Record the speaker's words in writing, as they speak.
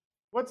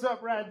What's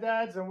up, Rad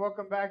Dads, and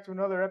welcome back to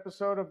another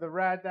episode of the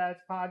Rad Dads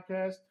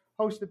podcast,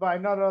 hosted by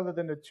none other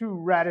than the two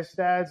raddest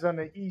dads on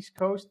the East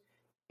Coast.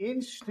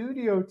 In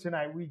studio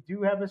tonight, we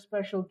do have a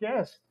special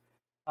guest.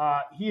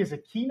 He is a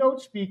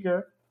keynote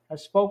speaker,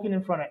 has spoken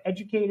in front of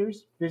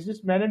educators,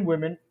 businessmen and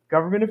women,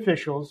 government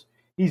officials.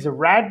 He's a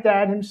rad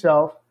dad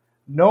himself,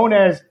 known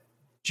as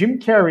Jim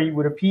Carrey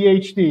with a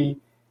PhD.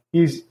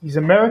 He's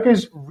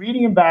America's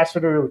reading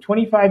ambassador with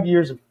 25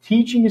 years of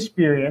teaching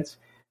experience,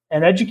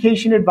 an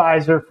education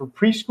advisor for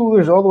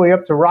preschoolers all the way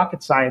up to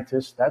rocket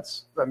scientists.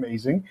 That's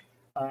amazing.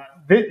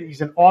 He's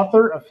an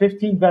author of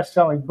 15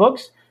 best-selling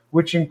books,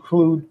 which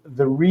include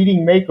The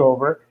Reading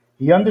Makeover.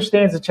 He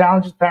understands the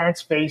challenges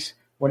parents face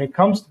when it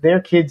comes to their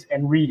kids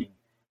and reading.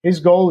 His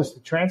goal is to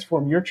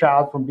transform your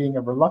child from being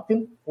a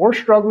reluctant or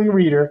struggling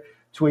reader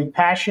to a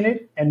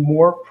passionate and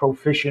more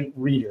proficient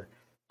reader.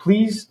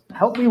 Please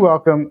help me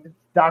welcome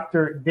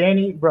Dr.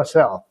 Danny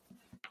Brassell.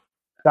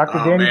 Dr.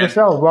 Danny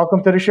Brassell,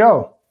 welcome to the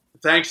show.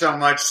 Thanks so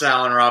much,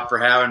 Sal and Rob, for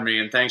having me,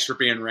 and thanks for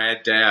being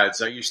Rad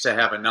Dads. I used to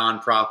have a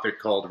nonprofit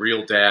called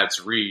Real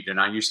Dads Read, and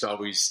I used to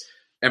always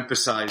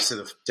emphasize to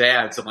the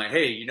dads, I'm like,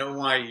 hey, you know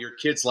why your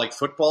kids like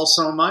football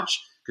so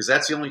much? Because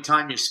that's the only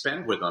time you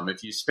spend with them.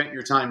 If you spent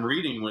your time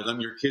reading with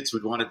them, your kids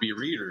would want to be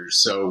readers.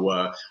 So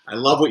I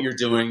love what you're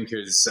doing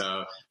because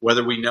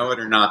whether we know it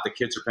or not, the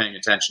kids are paying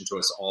attention to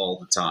us all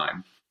the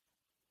time.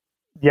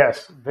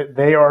 Yes,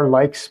 they are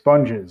like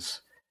sponges.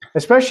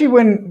 Especially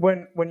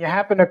when you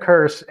happen to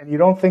curse and you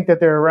don't think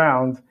that they're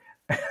around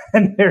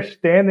and they're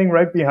standing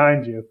right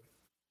behind you.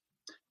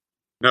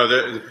 No,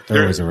 they're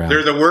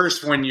the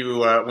worst when you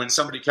when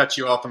somebody cuts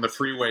you off on the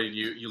freeway and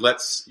you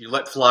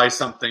let fly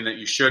something that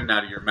you shouldn't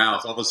out of your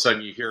mouth. All of a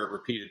sudden you hear it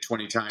repeated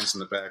 20 times in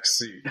the back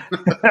seat.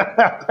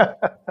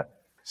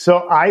 So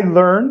I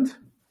learned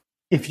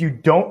if you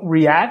don't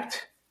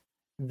react,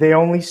 they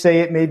only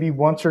say it maybe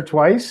once or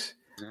twice.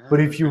 But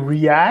if you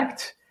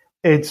react,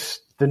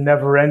 it's the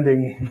never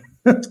ending.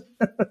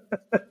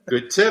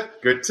 Good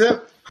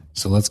tip.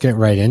 So let's get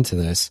right into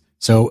this.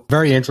 So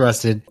very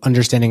interested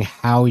understanding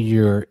how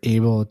you're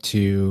able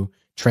to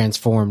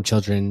transform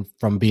children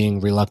from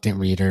being reluctant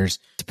readers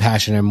to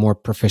passionate and more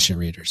proficient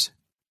readers.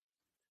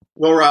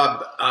 Well,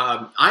 Rob,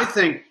 I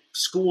think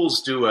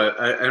schools do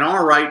an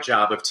all right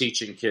job of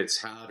teaching kids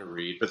how to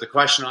read. But the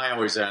question I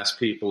always ask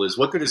people is,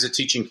 what good is it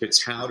teaching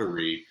kids how to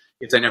read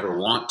if they never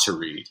want to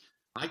read?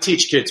 I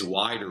teach kids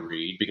why to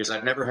read because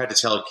I've never had to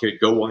tell a kid,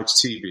 go watch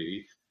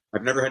TV.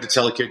 I've never had to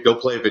tell a kid, go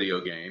play a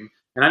video game.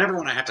 And I never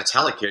want to have to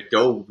tell a kid,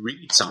 go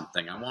read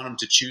something. I want them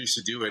to choose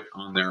to do it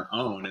on their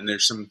own. And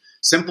there's some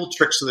simple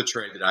tricks of the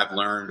trade that I've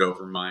learned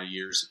over my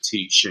years of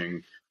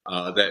teaching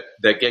that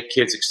get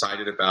kids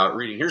excited about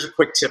reading. Here's a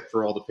quick tip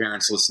for all the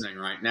parents listening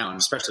right now, and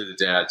especially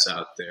the dads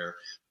out there.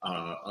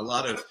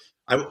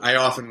 I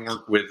often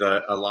work with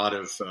a lot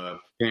of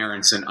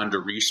parents in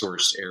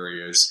under-resourced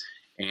areas.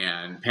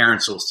 And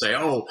parents will say,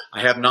 oh,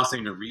 I have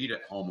nothing to read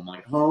at home. I'm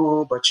like,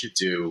 oh, but you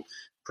do.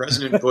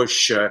 President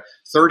Bush,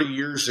 30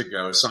 years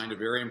ago, signed a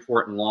very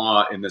important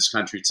law in this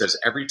country. It says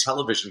every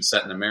television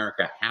set in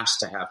America has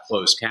to have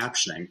closed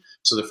captioning.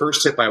 So the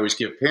first tip I always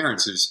give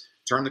parents is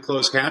turn the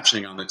closed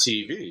captioning on the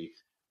TV.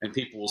 And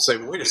people will say,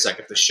 well, wait a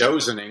second, if the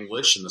show's in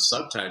English and the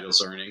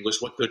subtitles are in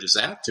English, what good does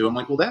that do? I'm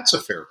like, well, that's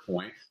a fair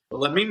point.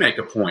 But let me make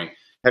a point.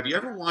 Have you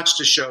ever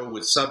watched a show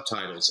with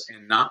subtitles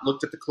and not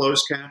looked at the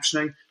closed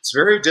captioning? It's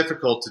very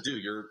difficult to do.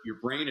 Your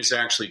brain is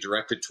actually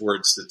directed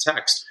towards the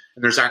text,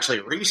 and there's actually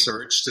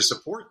research to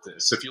support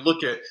this. If you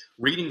look at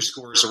reading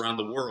scores around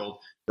the world,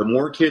 the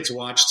more kids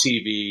watch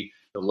TV,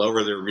 the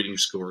lower their reading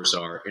scores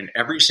are in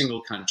every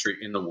single country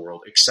in the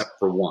world except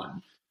for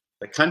one.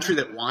 The country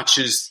that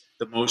watches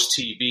the most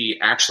TV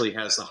actually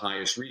has the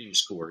highest reading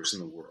scores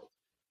in the world.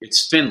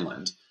 It's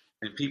Finland.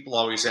 And people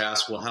always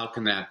ask, well, how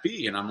can that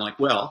be? And I'm like,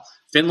 well,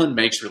 Finland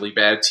makes really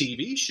bad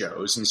TV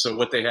shows. And so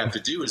what they have to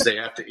do is they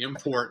have to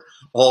import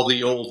all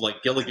the old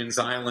like Gilligan's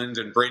Island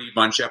and Brady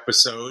Bunch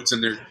episodes,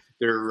 and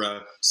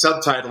they're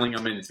subtitling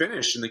them in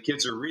Finnish, and the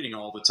kids are reading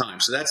all the time.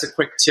 So that's a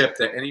quick tip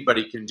that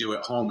anybody can do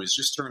at home is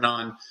just turn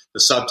on the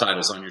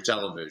subtitles on your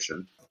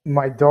television.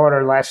 My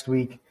daughter last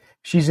week,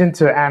 she's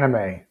into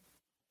anime.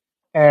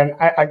 And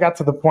I got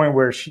to the point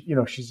where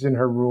she's in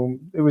her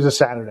room. It was a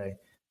Saturday.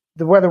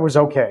 The weather was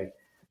okay.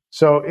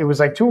 So it was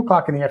like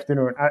 2:00 in the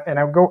afternoon, and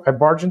I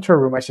barged into her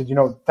room. I said,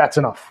 that's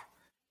enough.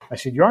 I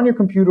said, you're on your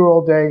computer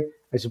all day.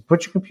 I said,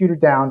 put your computer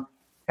down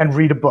and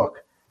read a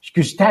book. She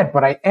goes, Dad,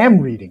 but I am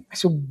reading. I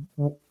said,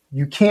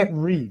 you can't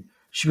read.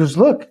 She goes,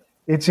 look,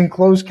 it's in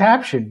closed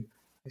caption.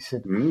 I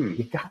said,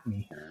 you got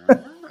me.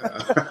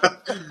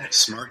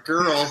 Smart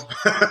girl.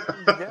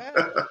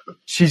 Yeah.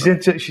 She's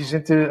into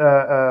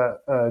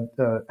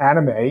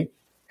anime,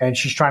 and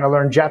she's trying to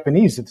learn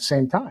Japanese at the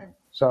same time.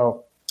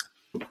 So.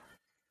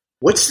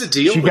 What's the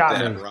deal with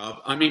that,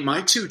 Rob? I mean,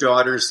 my two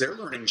daughters, they're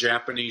learning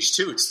Japanese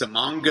too. It's the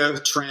manga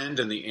trend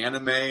and the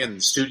anime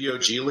and Studio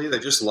Ghibli. They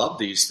just love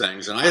these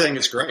things, and I think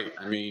it's great.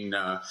 I mean,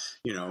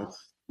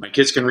 my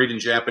kids can read in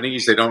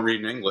Japanese. They don't read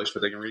in English,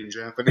 but they can read in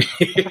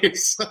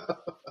Japanese.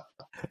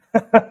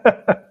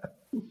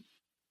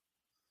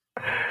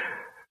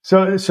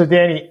 So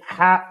Danny,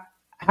 how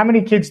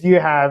many kids do you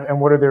have, and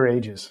what are their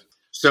ages?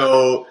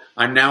 So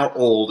I'm now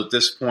old at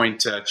this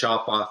point.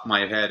 Chop off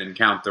my head and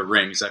count the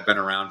rings. I've been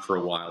around for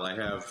a while. I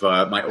have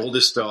my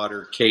oldest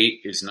daughter,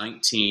 Kate, is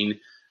 19.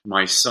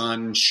 My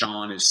son,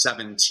 Sean, is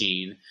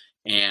 17.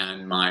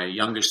 And my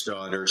youngest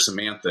daughter,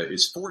 Samantha,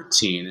 is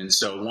 14. And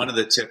so one of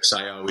the tips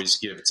I always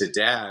give to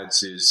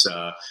dads is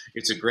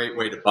it's a great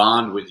way to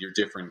bond with your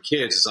different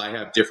kids is I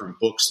have different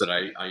books that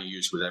I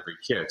use with every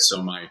kid.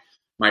 So my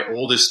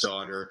oldest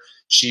daughter,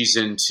 she's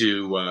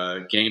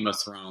into Game of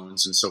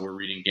Thrones, and so we're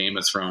reading Game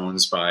of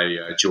Thrones by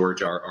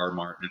George R.R.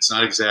 Martin. It's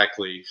not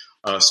exactly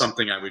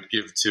something I would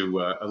give to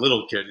a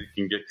little kid. It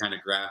can get kind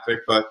of graphic,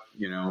 but,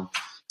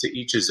 to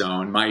each his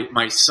own.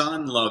 My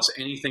son loves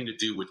anything to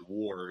do with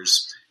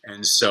wars,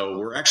 and so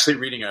we're actually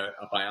reading a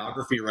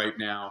biography right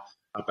now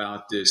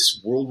about this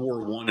World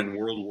War I and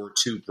World War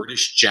II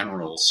British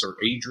general, Sir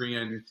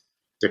Adrian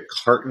de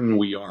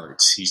Carton-Wiart.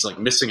 He's like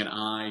missing an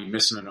eye,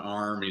 missing an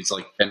arm. He's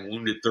like been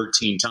wounded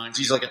 13 times.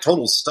 He's like a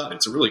total stud.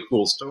 It's a really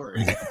cool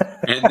story.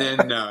 And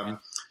then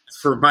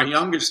for my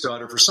youngest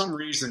daughter, for some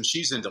reason,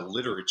 she's into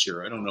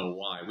literature. I don't know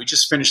why. We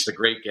just finished The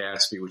Great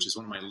Gatsby, which is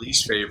one of my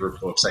least favorite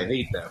books. I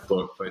hate that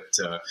book, but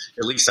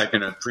at least I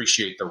can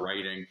appreciate the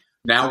writing.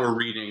 Now we're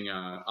reading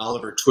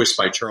Oliver Twist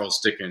by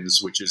Charles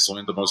Dickens, which is one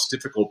of the most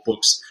difficult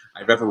books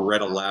I've ever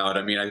read aloud.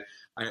 I mean,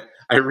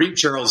 I read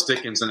Charles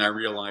Dickens and I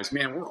realize,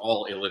 man, we're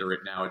all illiterate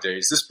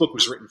nowadays. This book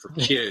was written for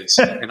kids,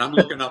 and I'm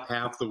looking up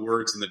half the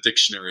words in the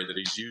dictionary that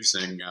he's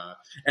using.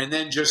 And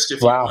then just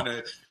if you want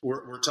to,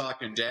 we're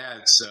talking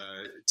dads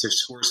to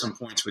score some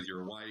points with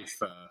your wife.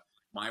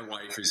 My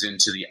wife is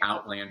into the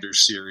Outlander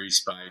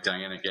series by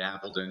Diana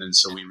Gabaldon, and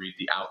so we read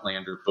the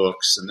Outlander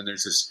books. And then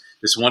there's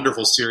this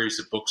wonderful series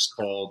of books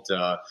called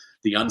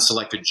The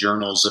Unselected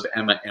Journals of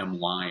Emma M.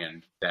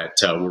 Lyon that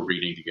we're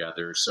reading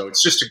together. So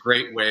it's just a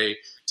great way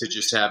to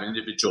just have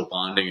individual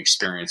bonding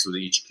experience with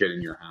each kid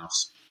in your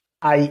house.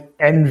 I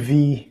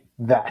envy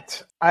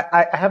that.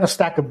 I have a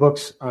stack of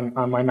books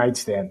on my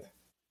nightstand,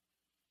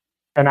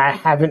 and I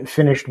haven't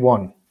finished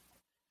one.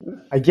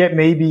 I get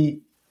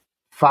maybe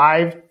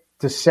 5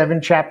 to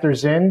 7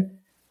 chapters in,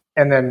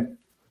 and then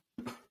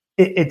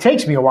it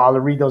takes me a while to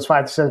read those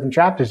 5 to 7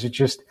 chapters. It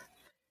just,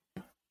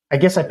 I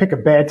guess I pick a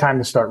bad time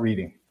to start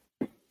reading.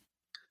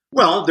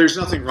 Well, there's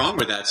nothing wrong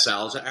with that,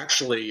 Sal.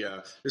 Actually,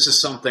 this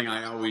is something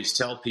I always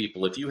tell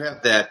people. If you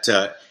have that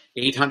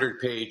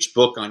 800-page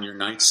book on your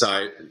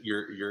nightside,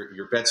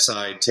 your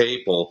bedside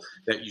table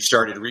that you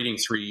started reading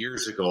 3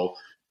 years ago,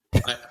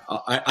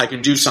 I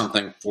can do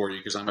something for you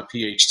because I'm a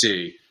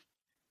PhD.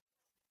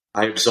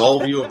 I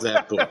absolve you of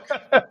that book.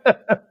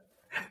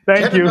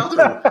 Thank you.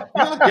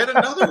 Get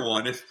another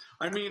one.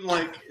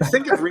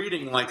 Think of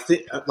reading like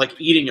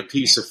eating a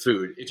piece of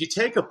food. If you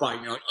take a bite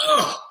and you're like,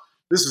 ugh,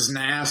 this is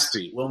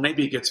nasty. Well,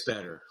 maybe it gets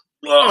better.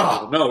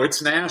 Oh, no, it's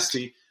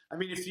nasty. I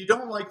mean, if you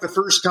don't like the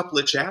first couple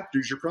of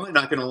chapters, you're probably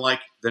not going to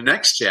like the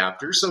next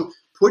chapter. So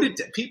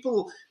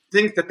people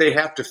think that they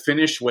have to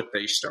finish what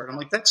they start. I'm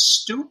like, that's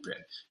stupid.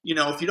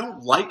 If you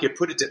don't like it,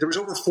 put it. There was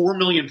over 4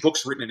 million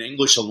books written in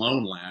English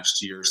alone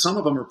last year. Some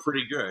of them are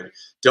pretty good.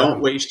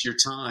 Don't waste your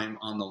time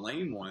on the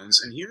lame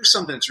ones. And here's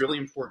something that's really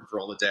important for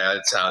all the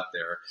dads out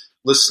there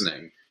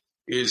listening.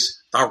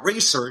 Is our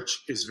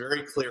research is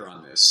very clear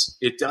on this.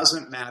 It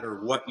doesn't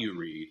matter what you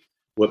read.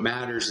 What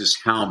matters is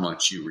how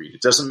much you read.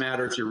 It doesn't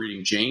matter if you're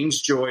reading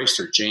James Joyce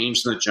or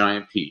James and the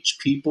Giant Peach.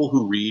 People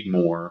who read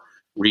more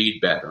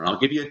read better. And I'll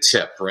give you a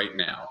tip right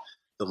now.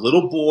 The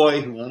little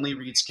boy who only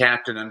reads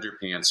Captain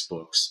Underpants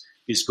books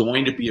is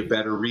going to be a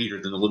better reader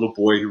than the little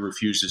boy who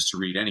refuses to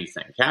read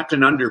anything.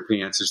 Captain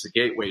Underpants is the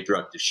gateway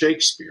drug to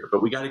Shakespeare,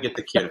 but we got to get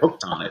the kid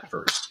hooked on it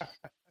first.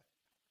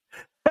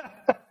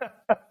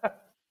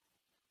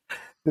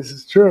 This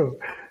is true.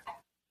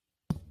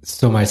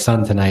 So my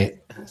son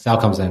tonight, Sal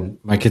comes in.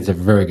 My kids have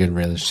a very good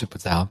relationship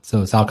with Sal.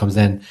 So Sal comes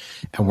in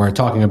and we're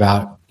talking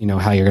about,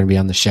 how you're going to be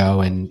on the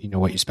show and,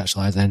 what you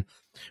specialize in.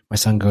 My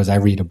son goes, I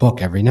read a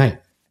book every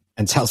night.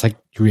 And Sal's like,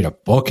 you read a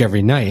book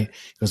every night?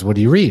 He goes, what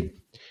do you read?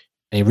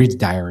 And he reads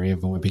Diary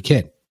of a Wimpy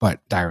Kid.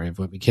 But Diary of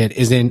a Wimpy Kid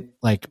isn't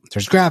like,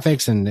 there's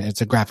graphics and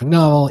it's a graphic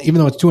novel. Even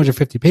though it's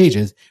 250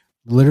 pages,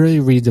 literally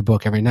reads a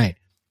book every night.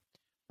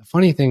 The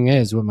funny thing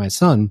is with my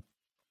son,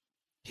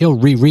 he'll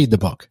reread the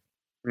book.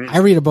 I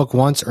read a book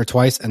once or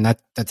twice and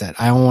that's it.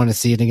 I don't want to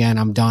see it again.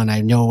 I'm done.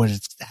 I know what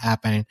is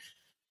happening.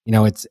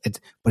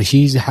 But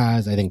he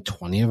has, I think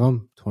 20 of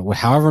them,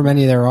 however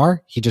many there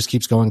are. He just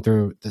keeps going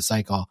through the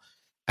cycle.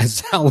 And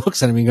Sal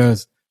looks at him and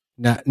goes,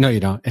 no,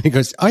 you don't. And he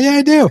goes, oh yeah,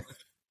 I do.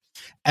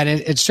 And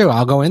it's true.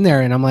 I'll go in there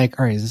and I'm like,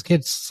 all right, is this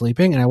kid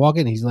sleeping? And I walk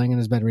in, he's laying in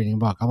his bed reading a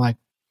book. I'm like,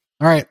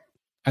 all right,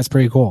 that's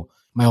pretty cool.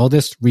 My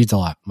oldest reads a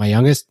lot. My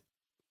youngest,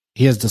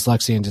 he has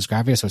dyslexia and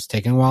dysgraphia, so it's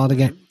taken a while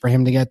for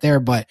him to get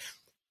there. But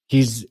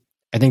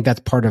I think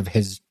that's part of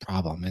his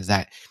problem is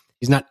that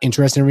he's not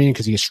interested in reading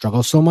because he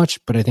struggles so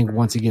much. But I think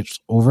once he gets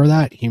over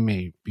that, he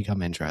may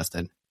become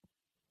interested.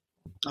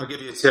 I'll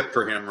give you a tip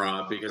for him,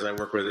 Rob, because I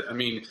work with it. I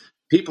mean,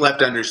 people have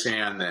to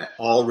understand that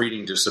all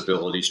reading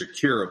disabilities are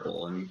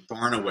curable, and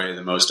far and away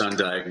the most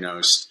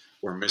undiagnosed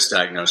or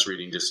misdiagnosed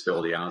reading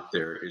disability out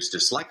there is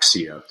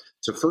dyslexia.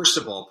 So first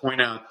of all,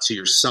 point out to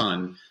your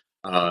son,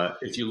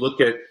 if you look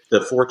at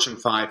the Fortune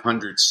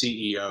 500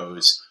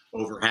 CEOs,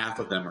 over half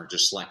of them are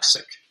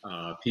dyslexic.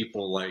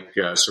 People like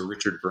Sir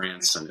Richard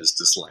Branson is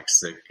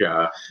dyslexic.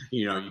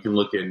 You can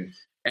look in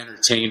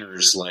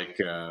entertainers like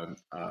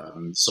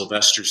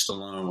Sylvester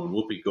Stallone,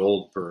 Whoopi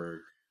Goldberg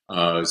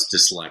is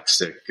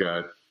dyslexic.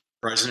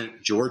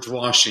 President George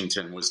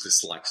Washington was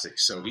dyslexic.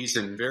 So he's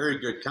in very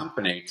good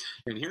company.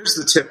 And here's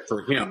the tip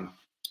for him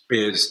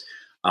is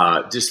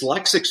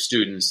dyslexic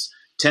students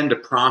tend to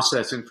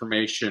process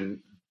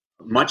information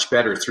much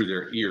better through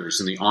their ears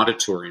in the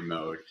auditory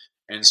mode.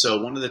 And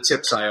so one of the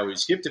tips I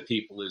always give to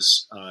people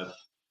is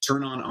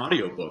turn on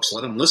audiobooks.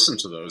 Let them listen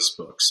to those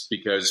books,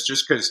 because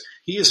just because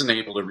he isn't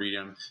able to read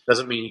them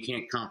doesn't mean he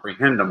can't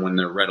comprehend them when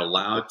they're read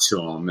aloud to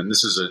him. And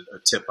this is a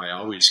tip I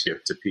always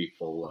give to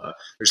people.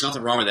 There's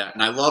nothing wrong with that.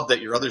 And I love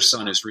that your other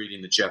son is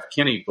reading the Jeff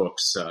Kinney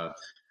books.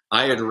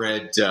 I had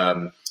read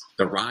The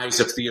Rise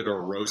of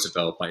Theodore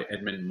Roosevelt by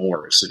Edmund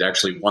Morris. It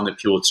actually won the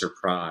Pulitzer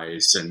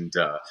Prize, and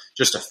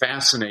just a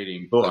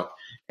fascinating book.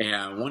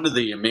 And one of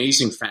the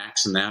amazing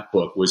facts in that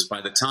book was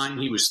by the time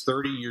he was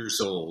 30 years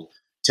old,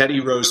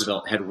 Teddy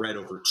Roosevelt had read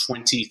over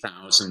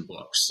 20,000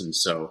 books. And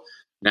so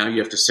now you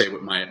have to say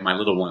what my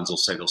little ones will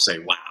say. They'll say,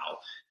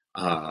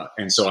 wow.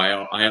 And so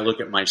I look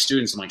at my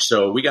students, I'm like,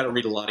 so we got to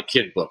read a lot of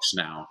kid books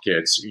now,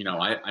 kids.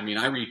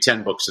 I read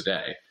 10 books a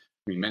day.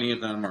 Many of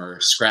them are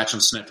scratch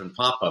and sniff and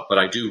pop up, but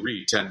I do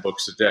read 10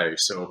 books a day.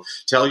 So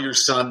tell your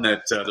son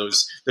that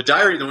the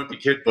Diary of the Wimpy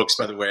Kid books,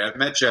 by the way, I've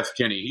met Jeff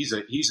Kinney. He's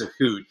a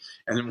hoot.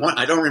 And then one,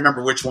 I don't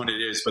remember which one it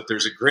is, but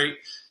there's a great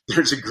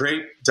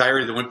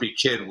Diary of the Wimpy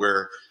Kid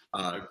where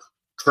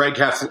Greg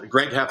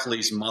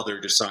Heffley's mother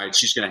decides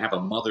she's going to have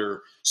a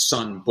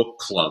mother-son book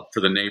club for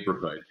the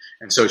neighborhood.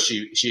 And so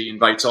she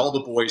invites all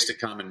the boys to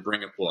come and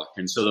bring a book.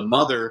 And so the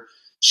mother,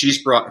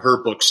 she's brought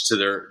her books to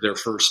their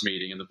first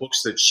meeting. And the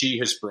books that she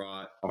has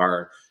brought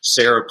are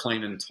Sarah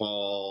Plain and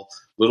Tall,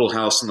 Little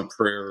House on the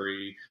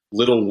Prairie,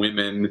 Little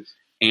Women,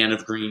 Anne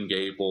of Green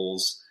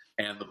Gables.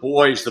 And the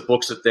boys, the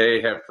books that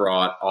they have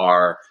brought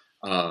are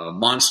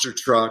Monster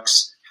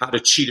Trucks, How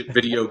to Cheat at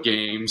Video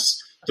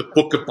Games, The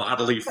Book of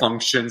Bodily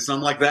Functions. And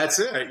I'm like, that's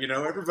it.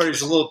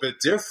 Everybody's a little bit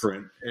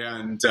different.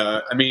 And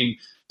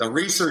the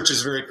research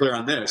is very clear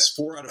on this.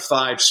 4 out of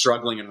 5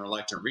 struggling and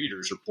reluctant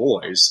readers are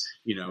boys,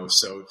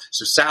 So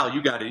Sal,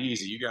 you got it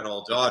easy. You got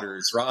all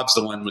daughters. Rob's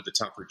the one with the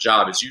tougher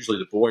job. It's usually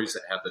the boys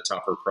that have the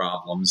tougher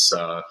problems.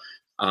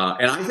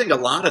 And I think a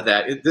lot of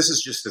that, this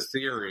is just a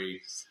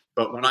theory,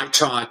 but when I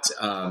taught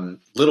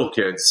little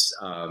kids,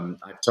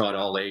 I've taught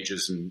all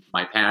ages, and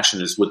my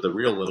passion is with the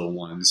real little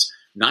ones.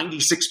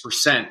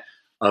 96%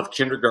 of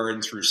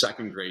kindergarten through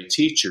second grade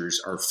teachers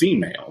are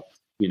female.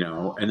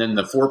 And then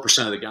the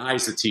 4% of the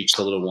guys that teach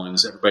the little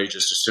ones, everybody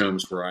just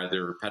assumes we're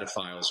either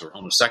pedophiles or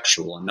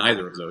homosexual, and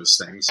neither of those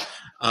things.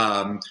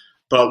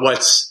 But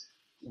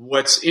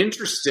what's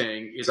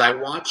interesting is I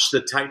watch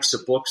the types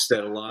of books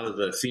that a lot of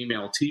the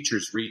female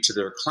teachers read to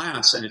their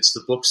class, and it's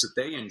the books that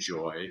they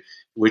enjoy,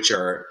 which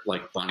are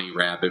like bunny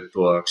rabbit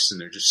books, and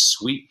they're just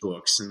sweet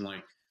books. And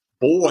like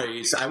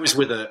boys, I was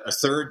with a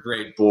third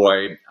grade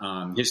boy.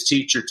 His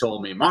teacher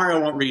told me,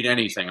 Mario won't read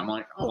anything. I'm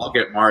like, oh, I'll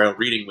get Mario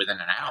reading within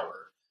an hour.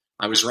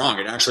 I was wrong.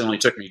 It actually only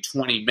took me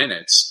 20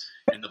 minutes.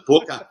 And the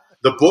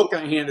book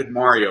I handed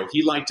Mario,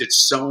 he liked it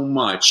so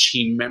much,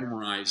 he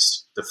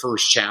memorized the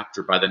first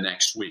chapter by the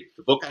next week.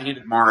 The book I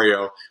handed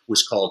Mario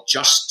was called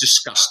Just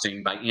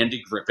Disgusting by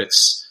Andy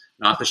Griffiths,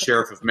 not the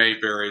Sheriff of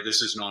Mayberry.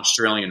 This is an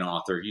Australian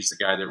author. He's the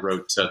guy that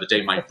wrote The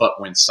Day My Butt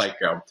Went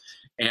Psycho.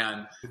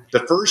 And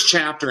the first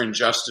chapter in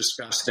Just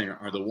Disgusting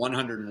are the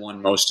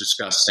 101 most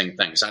disgusting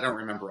things. I don't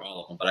remember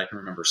all of them, but I can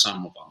remember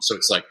some of them. So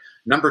it's like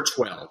number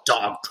 12,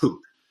 dog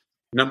poop.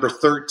 Number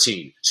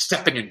 13,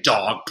 stepping in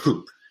dog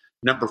poop.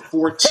 Number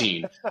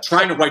 14,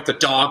 trying to wipe the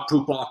dog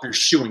poop off your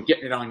shoe and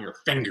getting it on your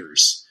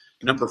fingers.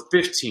 Number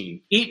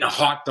 15, eating a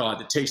hot dog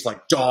that tastes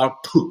like dog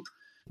poop.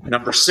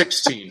 Number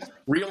 16,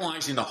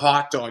 realizing the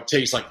hot dog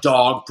tastes like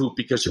dog poop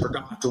because you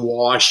forgot to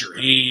wash your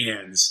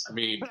hands.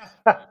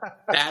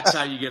 That's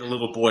how you get a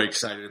little boy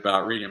excited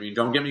about reading.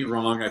 Don't get me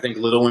wrong. I think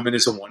Little Women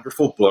is a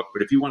wonderful book,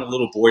 but if you want a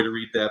little boy to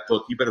read that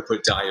book, you better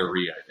put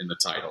diarrhea in the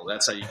title.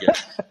 That's how you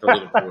get the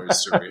little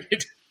boys to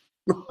read.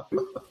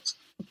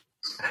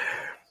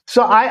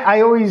 So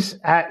I always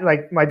had,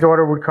 my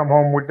daughter would come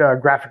home with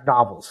graphic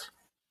novels.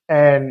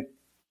 And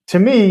to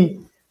me,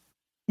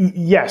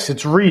 yes,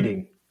 it's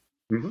reading,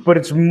 but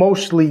it's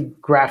mostly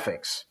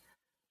graphics.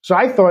 So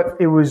I thought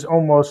it was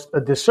almost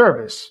a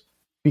disservice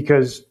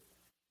because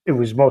it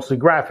was mostly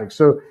graphics.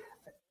 So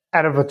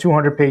out of a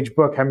 200-page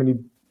book, how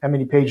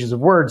many pages of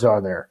words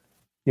are there?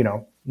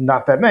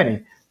 Not that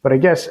many. But I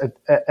guess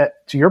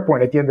to your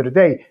point, at the end of the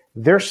day,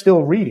 they're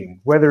still reading,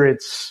 whether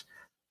it's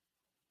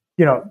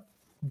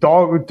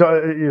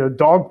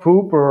dog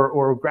poop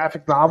or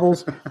graphic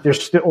novels. They're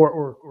still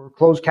or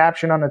closed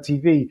caption on a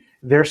TV.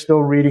 They're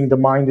still reading. The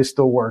mind is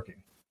still working.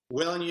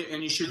 Well, and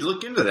you should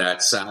look into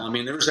that, Sal. I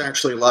mean, there was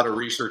actually a lot of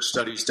research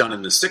studies done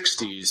in the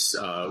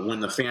 60s when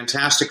the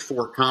Fantastic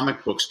Four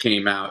comic books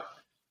came out.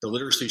 The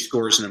literacy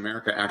scores in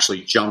America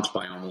actually jumped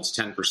by almost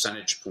 10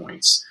 percentage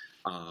points.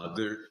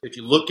 If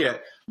you look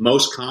at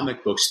most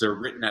comic books, they're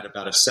written at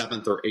about a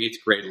 7th or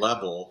 8th grade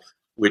level,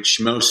 which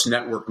most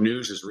network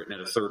news is written at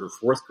a 3rd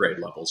or 4th grade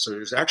level. So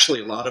there's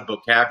actually a lot of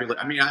vocabulary.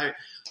 I mean,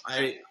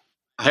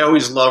 I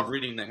always love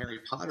reading the Harry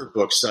Potter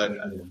books.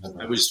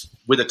 I was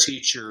with a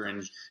teacher,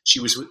 and she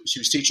was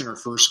teaching her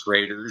first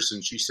graders,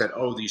 and she said,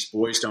 "Oh, these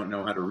boys don't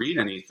know how to read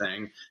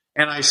anything."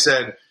 And I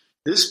said,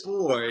 "This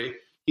boy,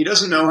 he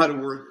doesn't know how to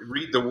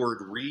read the word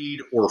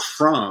read or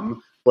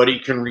from, but he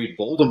can read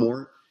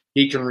Voldemort.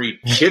 He can read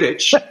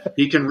Kidditch.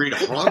 He can read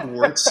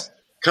Hogwarts."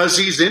 Because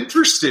he's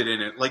interested in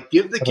it. Like,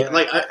 give the kid.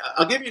 Like,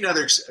 I'll give you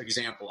another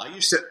example.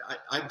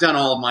 I've done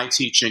all of my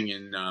teaching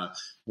in,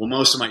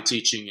 most of my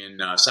teaching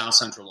in South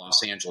Central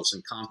Los Angeles,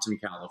 in Compton,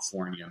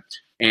 California.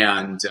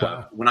 And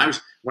when I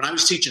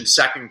was teaching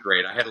 2nd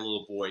grade, I had a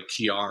little boy,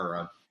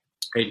 Kiara,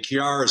 and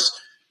Kiara's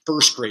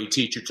 1st grade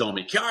teacher told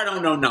me, "Kiara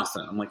don't know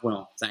nothing." I'm like,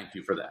 "Well, thank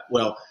you for that."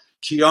 Well,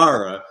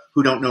 Kiara,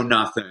 who don't know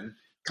nothing,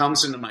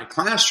 comes into my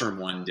classroom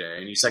one day,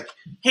 and he's like,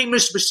 "Hey,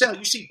 Mr. Bissell,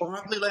 you see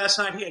Barkley last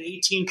night? He had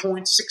 18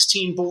 points,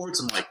 16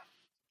 boards." I'm like,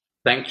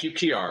 "Thank you,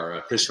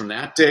 Kiara," because from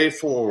that day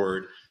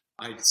forward,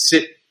 I'd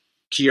sit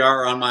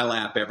Kiara on my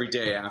lap every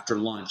day after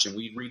lunch, and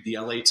we'd read the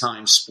LA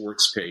Times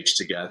sports page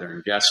together,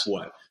 and guess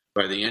what?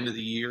 By the end of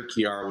the year,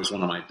 Kiara was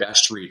one of my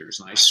best readers,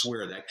 and I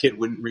swear that kid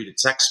wouldn't read a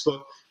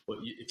textbook, but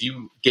if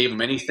you gave him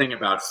anything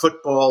about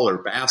football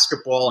or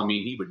basketball, I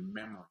mean, he would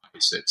memorize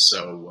it.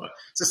 So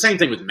it's the same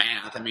thing with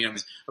math. I mean, I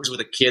was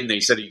with a kid, and they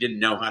said he didn't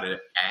know how to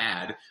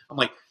add. I'm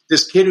like,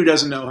 this kid who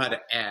doesn't know how to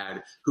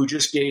add, who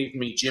just gave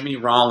me Jimmy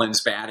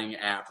Rollins' batting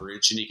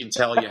average, and he can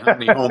tell you how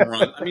many home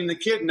runs. I mean, the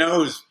kid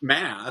knows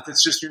math.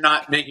 It's just you're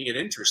not making it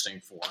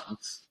interesting for him.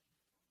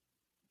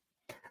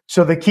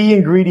 So the key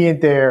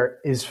ingredient there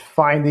is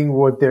finding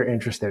what they're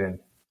interested in.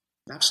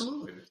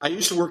 Absolutely. I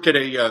used to work at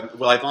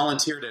I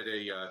volunteered at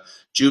a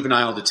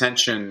juvenile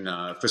detention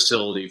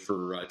facility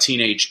for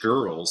teenage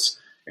girls.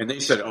 And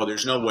they said, "Oh,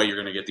 there's no way you're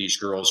going to get these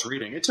girls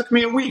reading." It took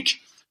me a week.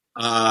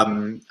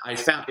 I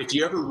found, if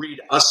you ever read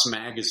Us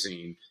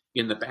Magazine,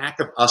 in the back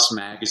of Us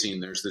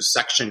Magazine, there's this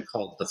section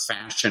called The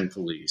Fashion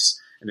Police.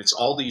 And it's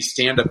all these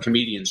stand-up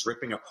comedians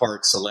ripping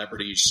apart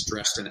celebrities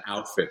dressed in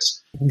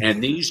outfits.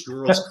 And these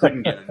girls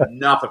couldn't get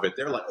enough of it.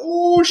 They're like,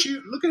 "Oh,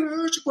 shoot, look at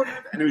her."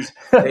 And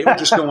they were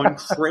just going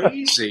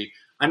crazy.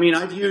 I mean,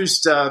 I've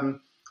used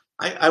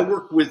I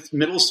work with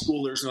middle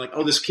schoolers, and they're like,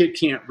 "Oh, this kid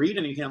can't read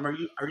anything." I'm like,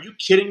 are you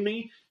kidding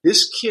me?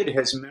 This kid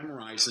has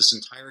memorized this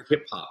entire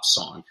hip-hop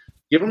song.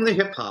 Give them the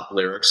hip-hop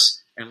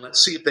lyrics, and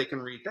let's see if they can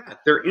read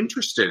that. They're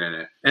interested in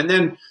it. And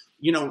then,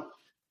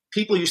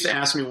 people used to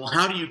ask me, "Well,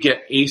 how do you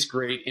get 8th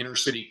grade inner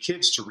city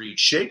kids to read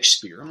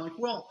Shakespeare?" I'm like,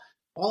 well,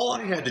 all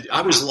I had to do,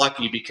 I was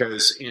lucky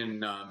because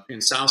in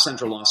South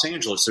Central Los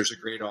Angeles, there's a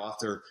great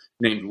author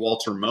named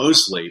Walter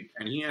Mosley,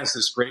 and he has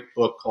this great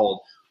book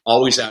called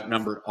Always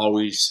Outnumbered,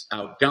 Always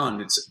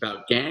Outgunned. It's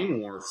about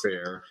gang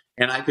warfare.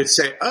 And I could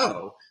say,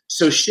 "Oh,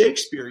 so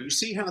Shakespeare, you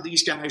see how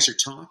these guys are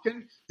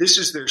talking? This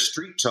is their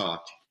street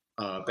talk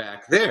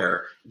back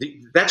there.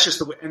 That's just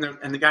the way."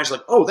 And the guy's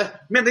like, "Oh,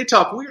 they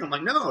talk weird." I'm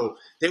like, "No,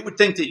 they would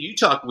think that you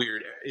talk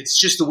weird. It's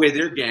just the way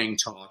their gang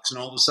talks." And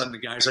all of a sudden the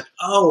guy's like,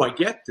 "Oh, I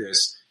get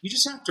this." You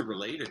just have to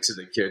relate it to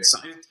the kids.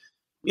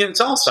 It's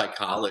all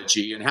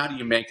psychology, and how do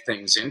you make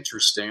things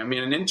interesting? I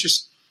mean,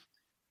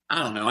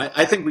 I don't know.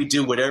 I think we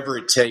do whatever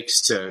it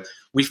takes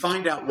we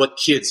find out what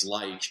kids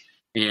like,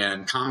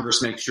 and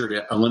Congress makes sure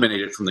to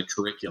eliminate it from the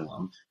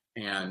curriculum.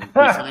 And we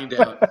find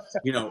out,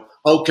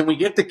 "Oh, can we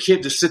get the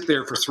kid to sit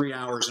there for 3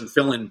 hours and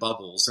fill in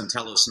bubbles and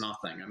tell us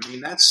nothing?" I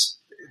mean, it's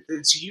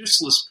a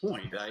useless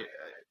point.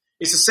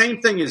 It's the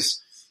same thing as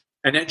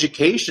an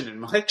education in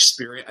my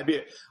experience. I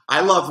mean,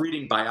 I love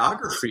reading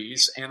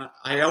biographies, and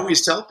I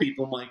always tell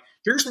people, I'm like,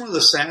 here's one of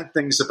the sad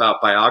things about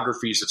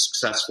biographies of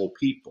successful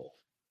people.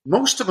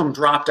 Most of them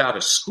dropped out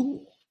of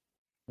school.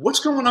 What's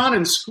going on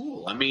in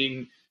school? I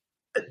mean,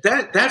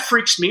 that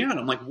freaks me out.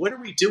 I'm like, what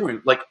are we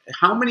doing? Like,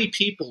 how many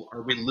people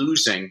are we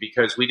losing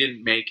because we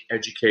didn't make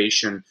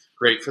education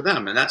great for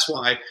them? And that's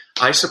why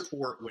I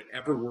support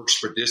whatever works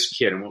for this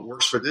kid. And what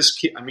works for this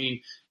kid, I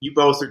mean, you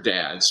both are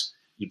dads.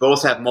 You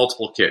both have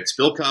multiple kids.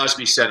 Bill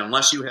Cosby said,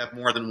 unless you have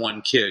more than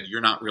one kid,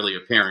 you're not really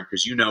a parent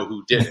because you know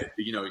who did it.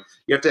 You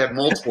have to have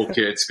multiple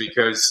kids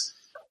because,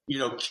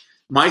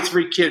 my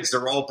 3 kids,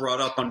 they're all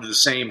brought up under the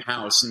same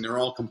house, and they're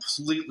all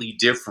completely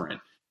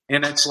different.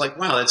 And it's like,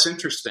 wow, that's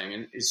interesting.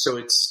 And so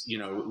it's,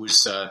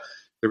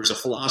 there was a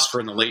philosopher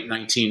in the late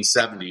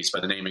 1970s by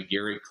the name of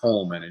Gary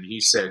Coleman, and he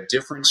said,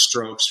 different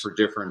strokes for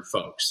different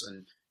folks.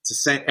 And it's the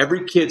same,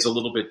 every kid's a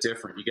little bit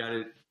different. You got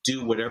to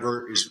do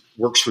whatever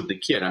works with the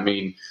kid. I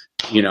mean,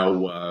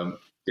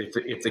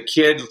 if the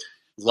kid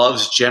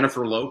loves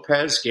Jennifer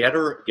Lopez, get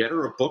her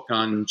a book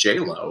on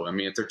J-Lo. I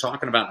mean, if they're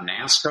talking about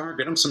NASCAR,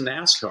 get them some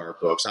NASCAR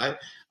books. I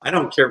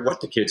don't care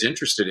what the kid's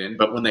interested in,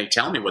 but when they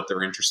tell me what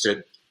they're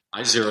interested,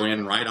 I zero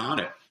in right on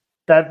it.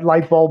 that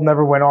light bulb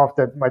never went off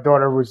that my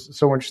daughter was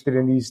so interested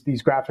in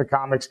these graphic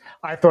comics.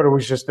 I thought it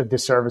was just a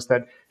disservice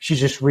that she's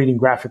just reading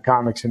graphic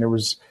comics and there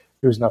was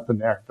nothing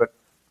there. But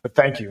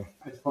thank you.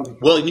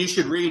 Well, you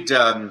should read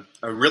a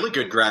really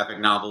good graphic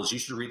novels. You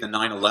should read the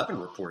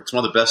 9/11 Report. It's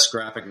one of the best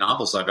graphic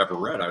novels I've ever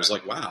read. I was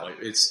like, wow.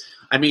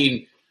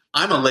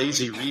 I'm a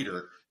lazy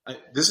reader.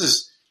 This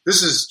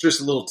is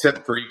just a little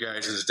tip for you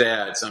guys as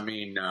dads.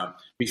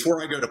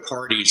 Before I go to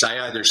parties,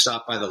 I either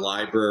stop by the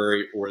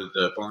library or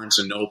the Barnes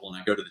 & Noble,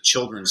 and I go to the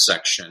children's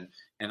section,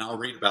 and I'll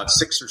read about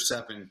 6 or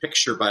 7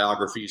 picture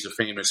biographies of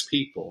famous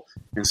people.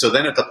 And so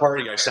then at the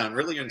party, I sound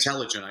really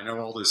intelligent. I know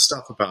all this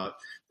stuff about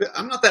 –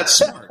 I'm not that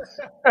smart.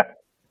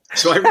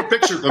 So I read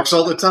picture books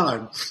all the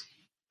time.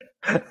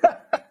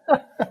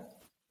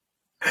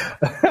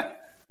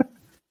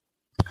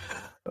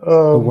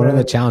 Oh, one of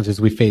the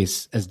challenges we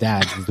face as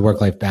dads is the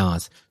work-life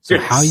balance. So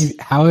yes.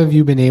 How have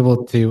you been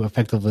able to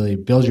effectively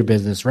build your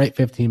business, write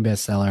 15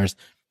 bestsellers,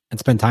 and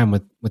spend time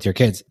with your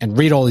kids and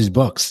read all these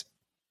books?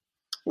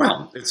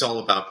 Well, it's all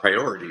about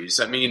priorities.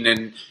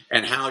 And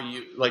how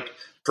you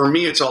for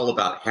me, it's all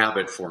about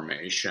habit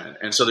formation.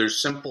 And so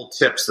there's simple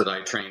tips that I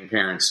train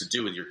parents to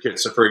do with your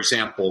kids. So for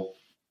example,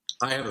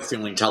 I have a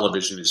feeling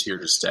television is here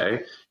to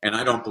stay, and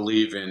I don't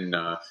believe in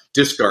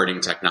discarding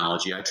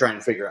technology. I try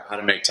and figure out how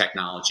to make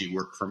technology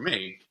work for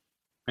me.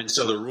 And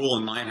so the rule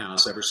in my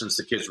house, ever since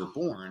the kids were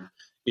born,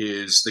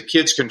 is the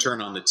kids can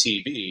turn on the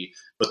TV,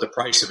 but the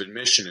price of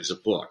admission is a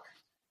book.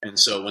 And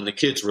so when the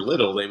kids were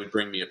little, they would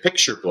bring me a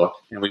picture book,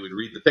 and we would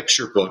read the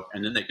picture book,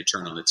 and then they could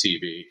turn on the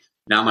TV.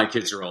 Now my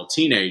kids are all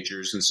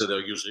teenagers, and so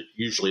they'll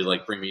usually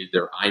bring me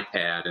their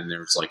iPad, and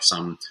there's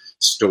some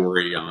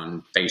story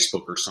on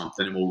Facebook or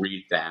something, and we'll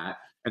read that.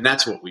 And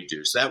that's what we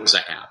do. So that was a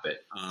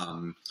habit.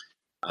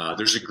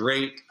 There's a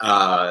great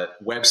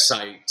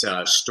website,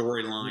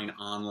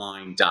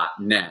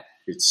 storylineonline.net.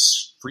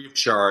 It's free of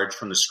charge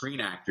from the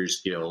Screen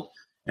Actors Guild.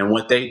 And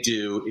what they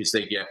do is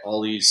they get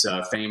all these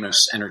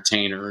famous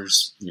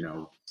entertainers,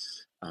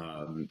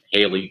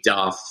 Haley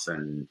Duff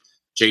and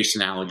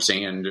Jason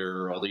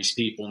Alexander, all these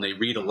people, and they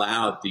read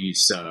aloud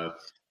these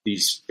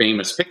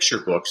famous picture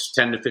books,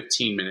 10 to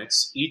 15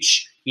 minutes.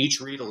 Each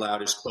read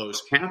aloud is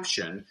closed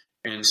caption.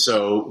 And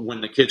so when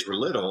the kids were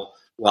little,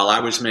 while I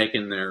was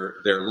making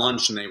their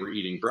lunch and they were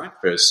eating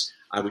breakfast,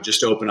 I would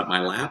just open up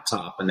my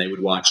laptop and they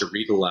would watch a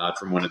read aloud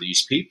from one of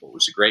these people. It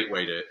was a great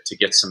way to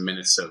get some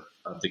minutes of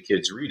the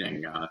kids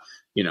reading. I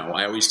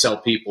always tell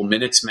people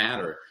minutes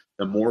matter.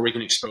 The more we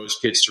can expose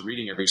kids to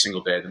reading every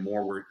single day, the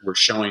more we're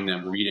showing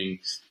them reading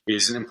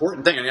is an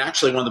important thing. And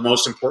actually, one of the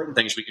most important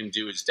things we can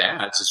do as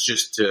dads is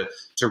just to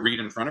read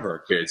in front of our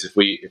kids if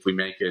we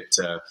make it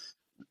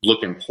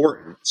look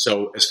important.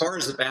 So as far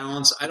as the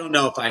balance, I don't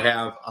know if I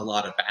have a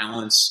lot of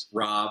balance,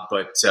 Rob,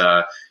 but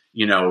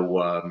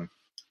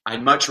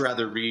I'd much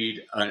rather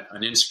read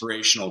an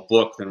inspirational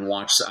book than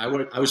watch. I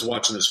was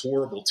watching this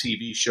horrible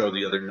TV show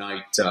the other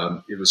night.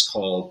 It was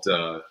called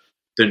The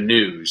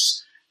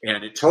News.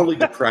 And it totally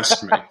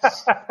depressed me.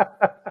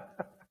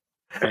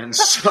 And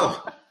so,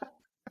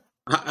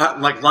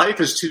 life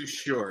is too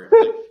short.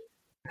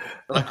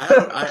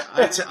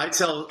 I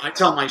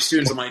tell my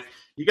students, I'm like,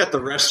 you got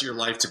the rest of your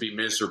life to be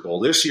miserable.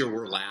 This year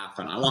we're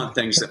laughing. I want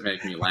things that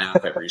make me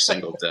laugh every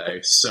single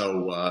day.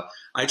 So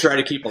I try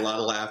to keep a lot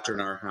of laughter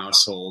in our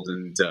household.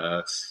 And,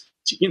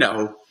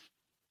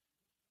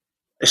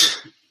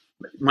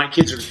 my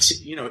kids are,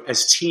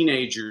 as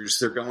teenagers,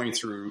 they're going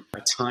through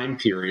a time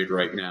period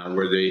right now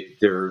where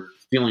they're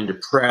feeling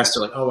depressed.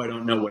 They're like, oh, I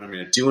don't know what I'm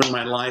going to do in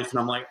my life. And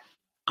I'm like,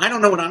 I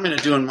don't know what I'm going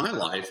to do in my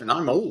life. And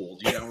I'm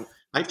old,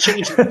 I've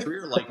changed my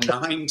career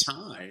 9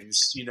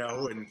 times,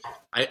 and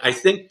I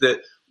think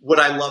that what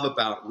I love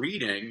about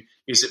reading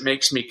is it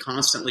makes me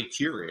constantly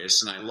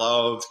curious. And I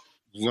love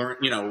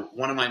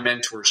one of my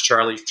mentors,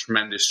 Charlie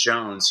Tremendous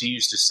Jones, he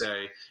used to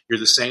say, you're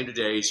the same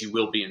today as you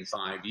will be in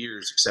 5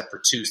 years, except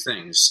for 2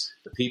 things,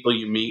 the people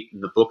you meet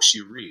and the books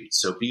you read.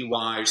 So be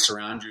wise,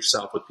 surround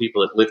yourself with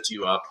people that lift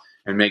you up,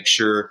 and make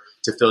sure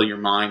to fill your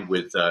mind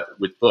with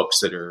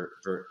books that are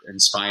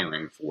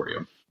inspiring for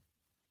you.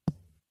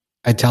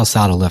 I tell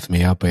Sal to lift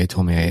me up, but he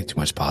told me I ate too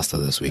much pasta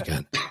this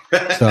weekend.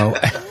 So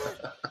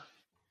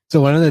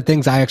one of the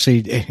things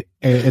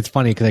it's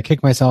funny because I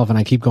kick myself and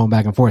I keep going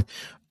back and forth.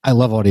 I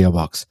love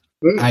audiobooks.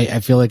 I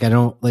feel like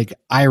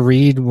I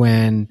read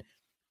when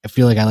I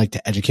feel like I like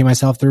to educate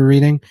myself through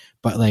reading,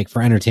 but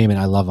for entertainment,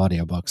 I love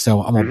audiobooks.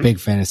 So I'm a big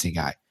fantasy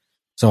guy.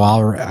 So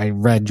I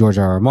read George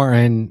R.R.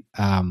 Martin.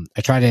 I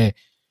try to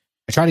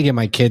get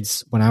my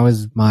kids, when I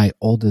was my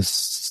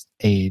oldest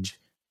age,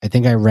 I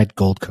think I read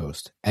Gold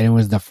Coast, and it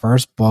was the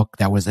first book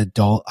that was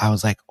adult. I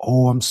was like,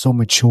 oh, I'm so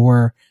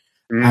mature.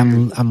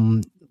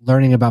 I'm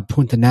learning about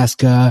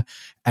Puttanesca.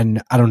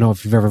 And I don't know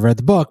if you've ever read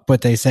the book,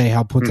 but they say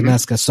how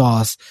Puttanesca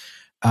sauce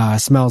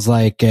smells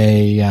like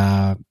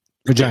a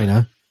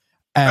vagina.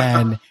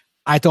 And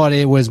I thought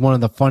it was one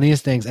of the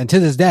funniest things. And to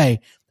this day,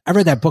 I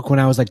read that book when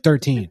I was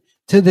 13.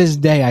 To this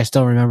day, I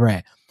still remember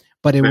it.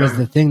 But it was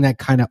the thing that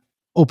kind of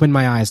opened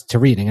my eyes to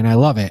reading, and I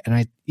love it. And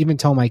I even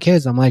tell my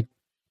kids, I'm like,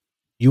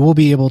 you will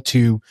be able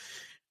to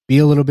be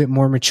a little bit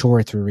more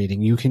mature through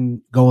reading. You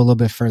can go a little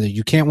bit further.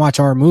 You can't watch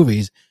our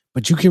movies,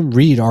 but you can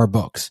read our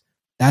books.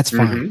 That's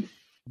fine. Mm-hmm.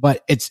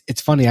 But it's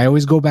funny. I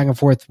always go back and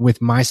forth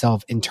with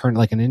myself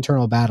like an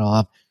internal battle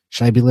of,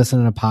 should I be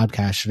listening to a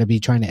podcast? Should I be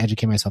trying to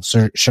educate myself?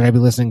 Should I be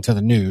listening to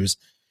the news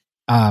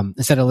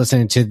instead of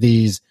listening to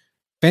these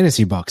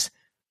fantasy books?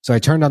 So I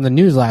turned on the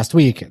news last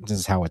week. This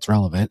is how it's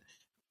relevant.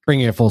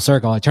 Bringing it full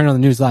circle. I turned on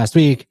the news last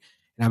week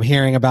and I'm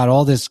hearing about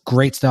all this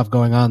great stuff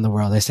going on in the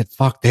world. I said,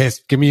 fuck this.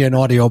 Give me an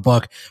audio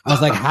book. I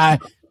was like,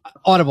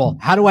 Audible,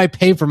 how do I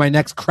pay for my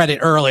next credit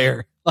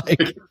earlier? Like,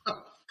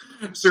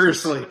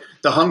 seriously,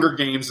 the Hunger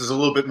Games is a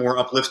little bit more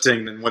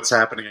uplifting than what's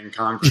happening in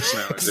Congress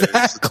nowadays.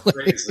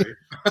 Exactly. It's crazy.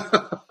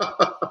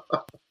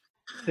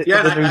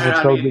 Yeah,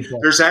 I mean,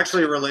 there's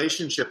actually a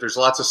relationship. There's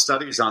lots of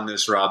studies on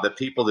this, Rob, that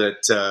people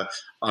that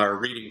are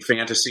reading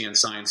fantasy and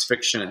science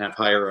fiction have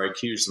higher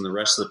IQs than the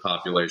rest of the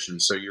population.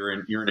 So you're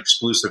an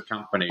exclusive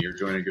company. You're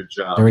doing a good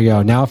job. There we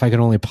go. Now, if I could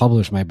only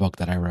publish my book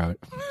that I wrote.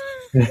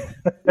 You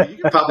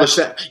can publish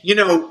that. You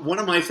know, one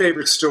of my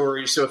favorite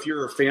stories. So if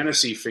you're a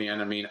fantasy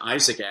fan, I mean,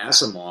 Isaac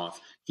Asimov.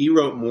 He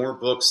wrote more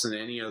books than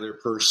any other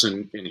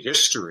person in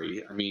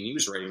history. I mean, he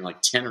was writing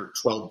like 10 or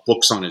 12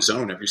 books on his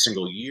own every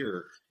single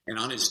year. And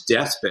on his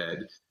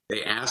deathbed,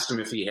 they asked him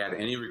if he had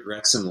any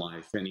regrets in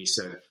life. And he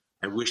said,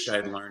 I wish I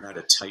had learned how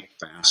to type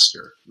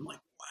faster. I'm like,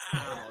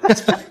 wow,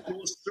 that's a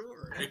cool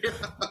story.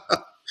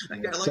 I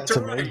like to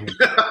write.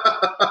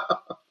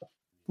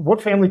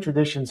 What family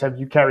traditions have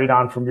you carried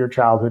on from your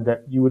childhood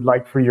that you would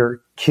like for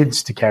your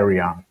kids to carry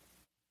on?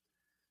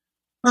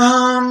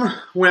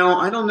 Well,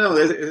 I don't know.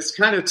 It's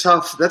kind of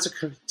tough. That's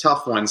a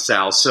tough one,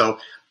 Sal. So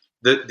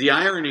the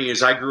irony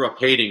is I grew up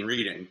hating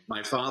reading.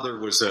 My father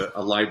was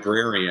a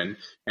librarian,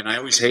 and I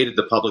always hated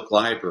the public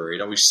library.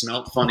 It always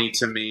smelled funny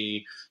to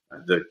me.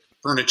 The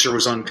furniture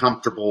was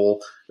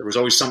uncomfortable. There was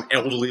always some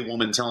elderly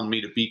woman telling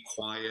me to be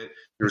quiet.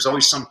 There was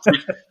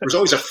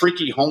always a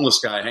freaky homeless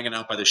guy hanging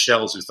out by the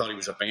shelves who thought he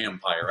was a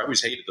vampire. I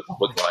always hated the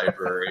public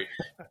library.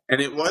 And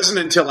it wasn't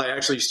until I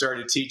actually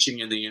started teaching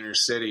in the inner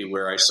city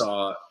where I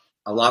saw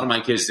a lot of my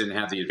kids didn't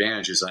have the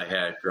advantages I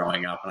had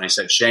growing up. And I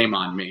said, shame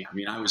on me. I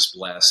mean, I was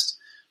blessed.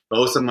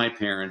 Both of my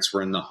parents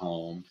were in the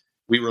home.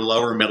 We were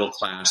lower middle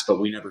class, but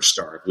we never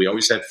starved. We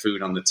always had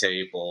food on the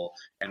table.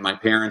 And my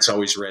parents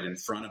always read in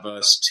front of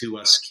us, to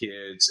us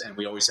kids. And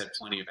we always had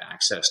plenty of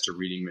access to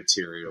reading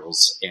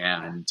materials.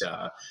 And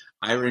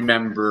I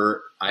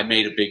remember I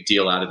made a big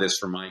deal out of this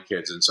for my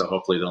kids. And so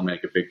hopefully they'll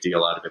make a big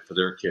deal out of it for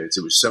their kids.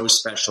 It was so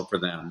special for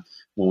them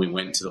when we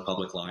went to the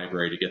public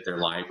library to get their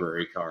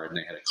library card. And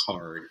they had a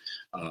card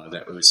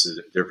that was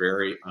their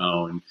very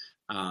own.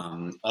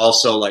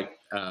 Also, like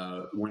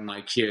when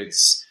my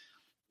kids,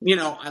 you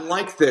know, I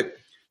like that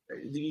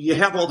you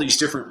have all these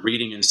different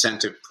reading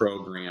incentive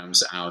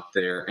programs out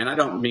there, and I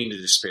don't mean to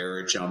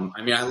disparage them.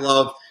 I mean, I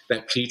love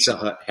that Pizza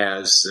Hut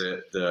has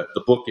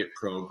the Book It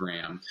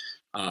program,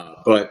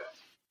 but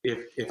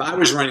if I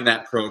was running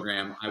that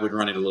program, I would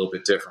run it a little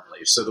bit differently.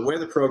 So the way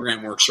the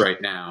program works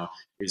right now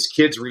is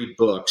kids read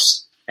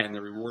books, and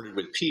they're rewarded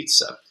with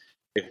pizza.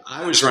 If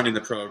I was running the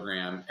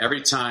program,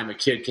 every time a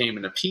kid came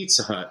into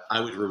Pizza Hut,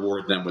 I would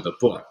reward them with a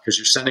book because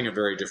you're sending a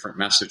very different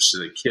message to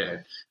the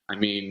kid. I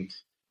mean,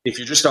 if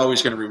you're just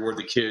always going to reward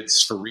the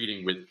kids for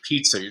reading with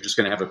pizza, you're just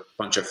going to have a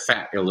bunch of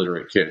fat,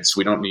 illiterate kids.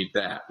 We don't need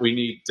that. We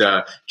need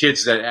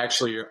kids that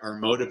actually are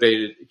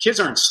motivated.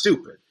 Kids aren't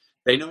stupid.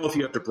 They know if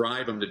you have to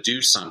bribe them to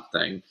do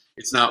something,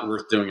 it's not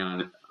worth doing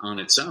on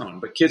its own.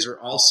 But kids are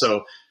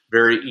also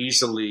very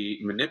easily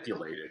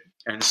manipulated.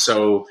 And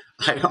so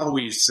I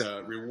always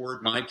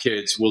reward my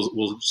kids.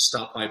 We'll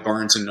stop by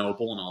Barnes &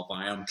 Noble and I'll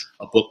buy them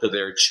a book of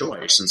their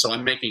choice. And so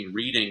I'm making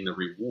reading the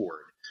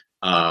reward.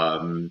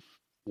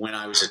 When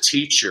I was a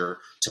teacher,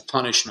 to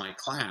punish my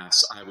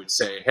class, I would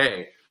say,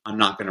 hey, I'm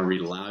not going to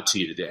read aloud to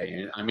you today.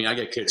 And I mean, I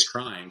get kids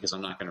crying because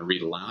I'm not going to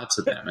read aloud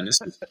to them. And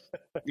this is,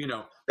 you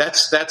know,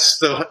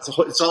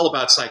 it's all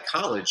about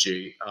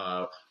psychology.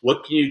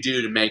 What can you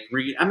do to make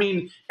read? I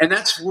mean, and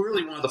that's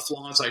really one of the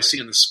flaws I see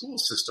in the school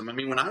system. I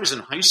mean, when I was in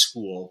high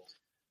school,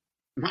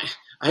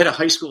 I had a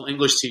high school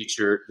English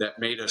teacher that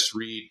made us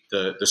read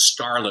the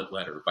Scarlet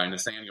Letter by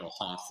Nathaniel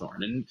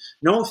Hawthorne. And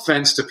no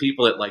offense to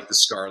people that like the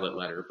Scarlet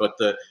Letter, but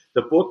the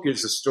book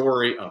is the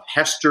story of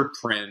Hester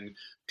Prynne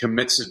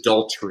commits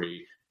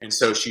adultery. And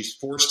so she's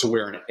forced to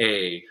wear an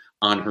A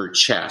on her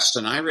chest.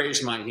 And I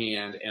raised my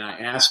hand and I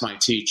asked my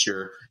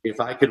teacher if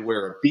I could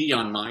wear a B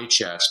on my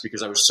chest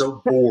because I was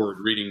so bored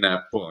reading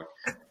that book.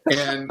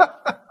 And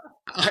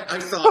I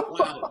thought,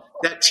 wow,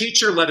 that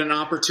teacher let an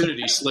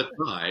opportunity slip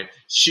by.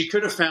 She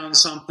could have found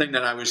something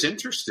that I was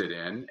interested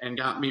in and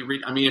got me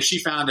read. I mean, if she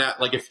found out,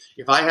 like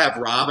if I have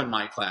Rob in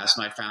my class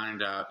and I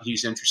found out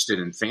he's interested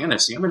in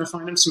fantasy, I'm going to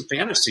find him some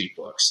fantasy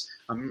books.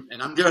 I'm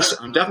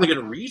definitely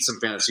going to read some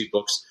fantasy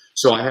books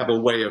so I have a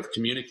way of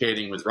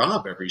communicating with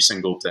Rob every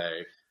single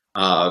day.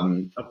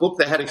 A book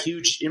that had a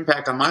huge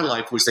impact on my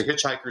life was The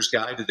Hitchhiker's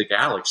Guide to the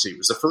Galaxy. It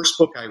was the first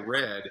book I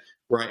read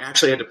where I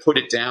actually had to put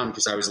it down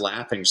because I was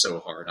laughing so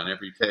hard on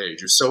every page.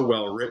 It was so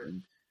well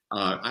written.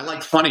 I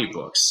like funny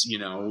books,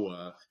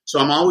 so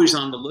I'm always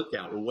on the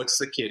lookout. Well, what's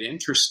the kid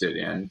interested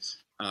in?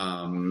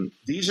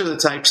 These are the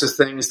types of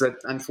things that,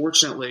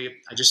 unfortunately,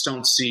 I just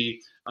don't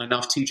see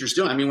enough teachers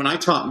doing. I mean, when I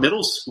taught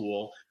middle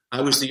school,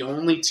 I was the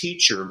only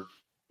teacher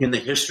in the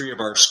history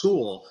of our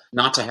school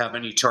not to have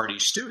any tardy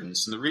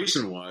students. And the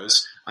reason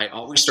was I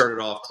always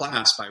started off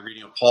class by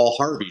reading a Paul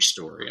Harvey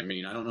story. I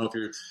mean, I don't know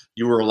if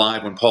you were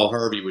alive when Paul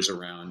Harvey was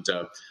around.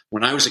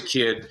 When I was a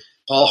kid,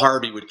 Paul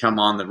Harvey would come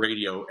on the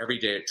radio every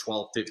day at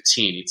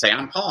 12:15. He'd say,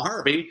 "I'm Paul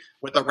Harvey,"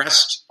 with the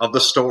rest of the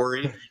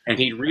story, and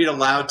he'd read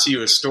aloud to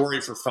you a story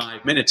for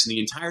 5 minutes. And the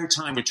entire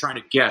time you're trying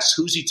to guess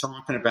who's he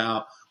talking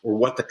about or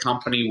what the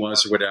company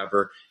was or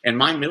whatever. And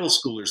my middle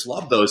schoolers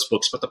loved those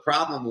books, but the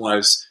problem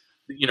was,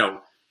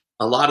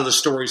 a lot of the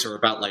stories are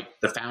about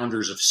like the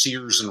founders of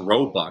Sears and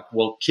Roebuck.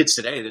 Well, kids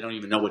today, they don't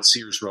even know what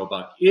Sears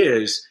Roebuck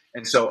is.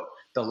 And so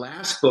the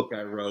last book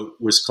I wrote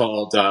was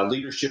called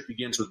Leadership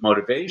Begins with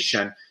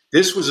Motivation.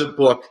 This was a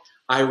book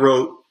I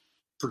wrote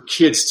for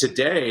kids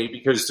today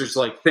because there's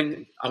I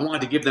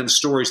wanted to give them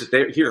stories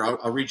that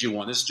I'll read you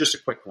one. This is just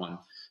a quick one.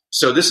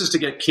 So this is to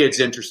get kids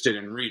interested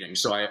in reading.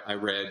 So I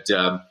wrote,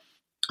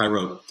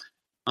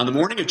 on the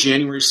morning of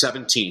January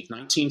 17th,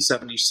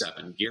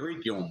 1977,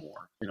 Gary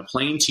Gilmore, in a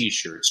plain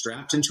T-shirt,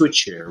 strapped into a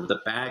chair with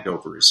a bag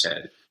over his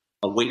head,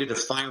 awaited a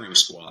firing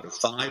squad of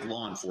 5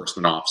 law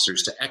enforcement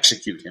officers to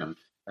execute him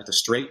at the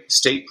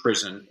state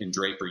prison in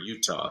Draper,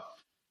 Utah.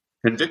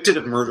 Convicted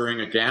of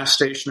murdering a gas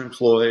station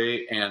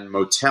employee and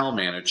motel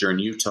manager in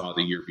Utah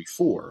the year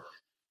before,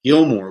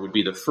 Gilmore would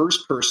be the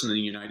first person in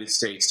the United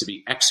States to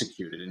be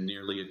executed in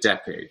nearly a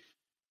decade.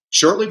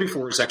 Shortly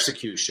before his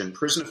execution,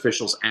 prison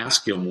officials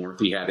asked Gilmore if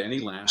he had any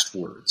last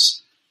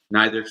words.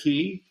 Neither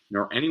he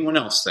nor anyone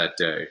else that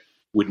day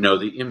would know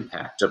the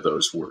impact of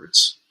those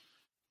words.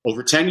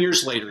 Over 10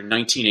 years later, in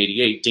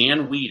 1988,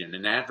 Dan Whedon,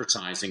 an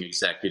advertising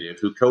executive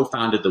who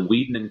co-founded the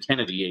Whedon and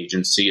Kennedy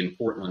Agency in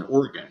Portland,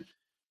 Oregon,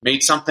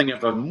 made something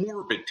of a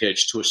morbid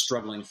pitch to a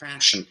struggling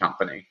fashion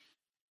company.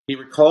 He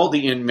recalled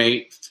the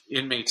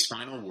inmate's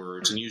final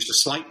words and used a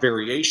slight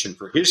variation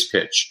for his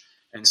pitch,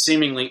 and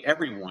seemingly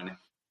everyone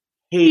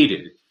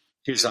hated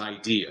his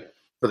idea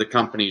for the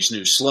company's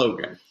new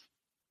slogan.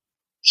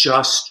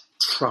 Just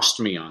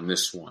trust me on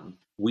this one,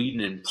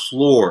 Whedon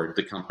implored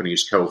the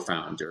company's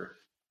co-founder.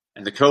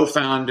 And the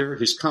co-founder,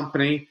 his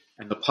company,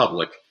 and the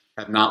public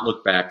have not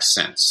looked back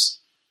since.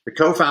 The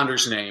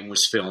co-founder's name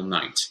was Phil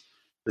Knight.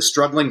 The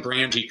struggling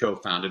brand he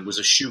co-founded was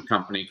a shoe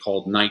company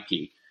called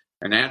Nike.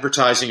 An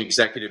advertising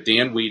executive,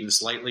 Dan Whedon,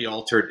 slightly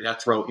altered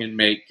death row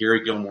inmate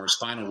Gary Gilmore's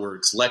final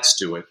words, "Let's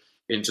do it,"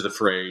 into the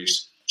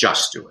phrase,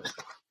 "Just do it."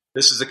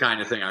 This is the kind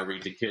of thing I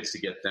read to kids to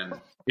get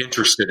them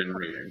interested in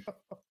reading.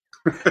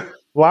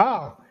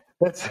 Wow.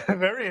 That's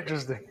very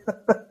interesting.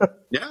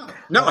 Yeah.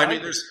 No, I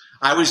mean,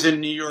 I was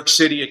in New York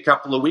City a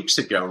couple of weeks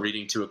ago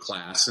reading to a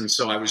class, and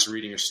so I was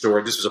reading a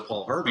story. This was a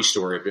Paul Harvey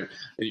story.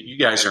 You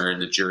guys are in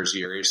the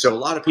Jersey area, so a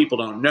lot of people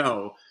don't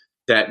know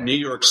that New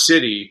York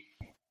City,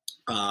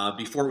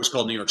 before it was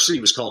called New York City,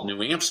 was called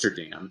New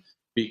Amsterdam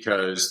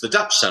because the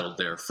Dutch settled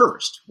there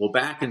first. Well,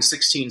 back in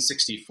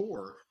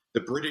 1664, the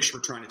British were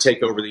trying to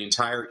take over the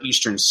entire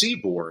eastern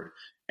seaboard,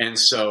 and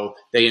so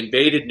they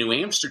invaded New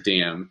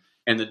Amsterdam,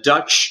 and the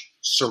Dutch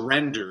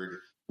surrendered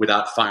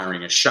without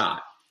firing a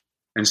shot.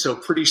 And so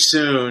pretty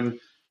soon,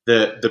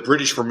 the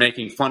British were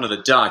making fun of the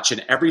Dutch,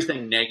 and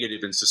everything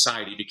negative in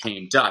society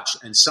became Dutch.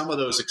 And some of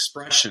those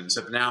expressions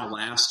have now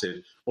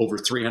lasted over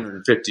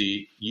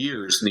 350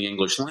 years in the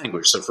English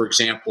language. So, for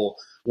example,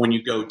 when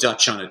you go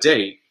Dutch on a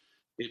date,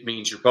 it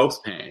means you're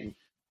both paying.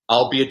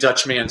 I'll be a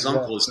Dutch man's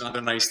uncle is not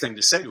a nice thing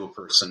to say to a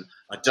person.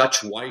 A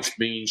Dutch wife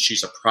means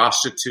she's a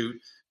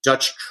prostitute.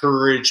 Dutch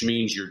courage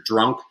means you're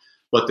drunk.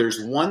 But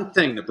there's one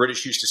thing the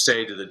British used to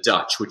say to the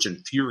Dutch, which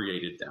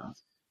infuriated them.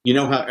 You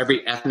know how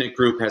every ethnic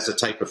group has a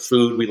type of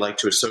food we like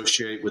to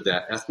associate with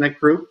that ethnic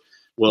group?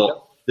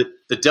 Well,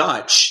 the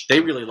Dutch, they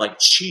really like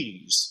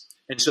cheese.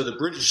 And so the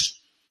British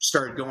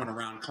started going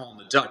around calling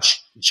the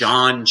Dutch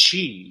John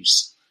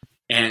Cheese.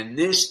 And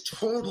this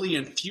totally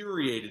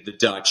infuriated the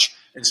Dutch.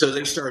 And so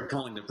they started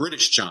calling the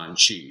British John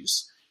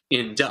Cheese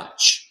in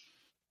Dutch.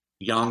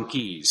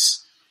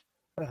 Yankees.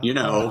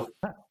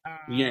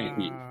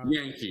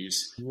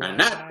 Yankees. And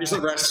that is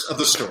the rest of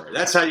the story.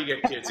 That's how you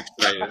get kids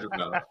excited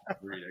about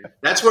reading.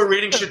 That's what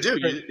reading should do.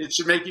 It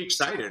should make you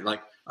excited.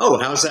 Like, oh,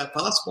 how's that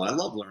possible? I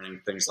love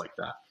learning things like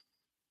that.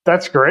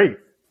 That's great.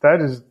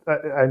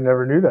 I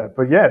never knew that.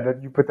 But yeah,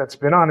 you put that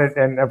spin on it,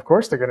 and of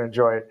course they're going to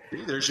enjoy it.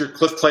 There's your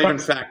Cliff Clavin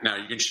fact now.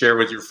 You can share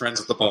with your friends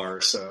at the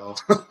bar. So,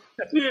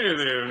 yeah,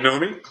 they know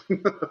me.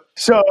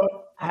 So,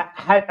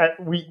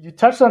 you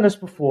touched on this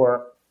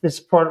before. This is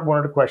part of one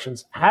of the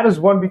questions. How does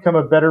one become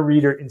a better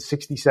reader in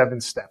 67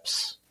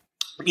 steps?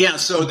 Yeah,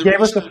 so you gave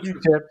us a few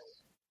tips.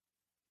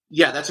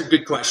 Yeah, that's a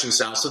good question,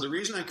 Sal. So the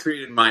reason I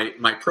created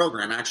my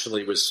program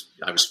actually was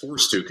I was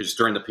forced to because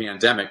during the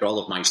pandemic, all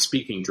of my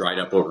speaking dried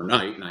up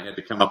overnight, and I had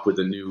to come up with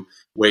a new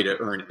way to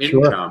earn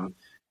income.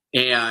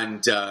 Sure.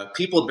 And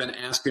people have been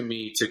asking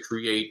me to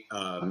create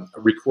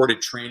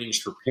recorded trainings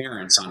for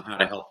parents on how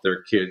to help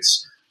their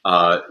kids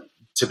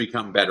to to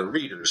become better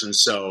readers. And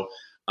so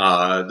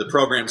the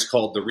program's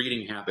called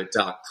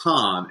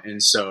thereadinghabit.com.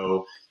 And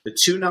so the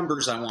two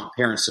numbers I want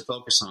parents to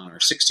focus on are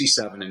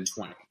 67 and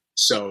 20.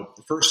 So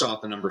first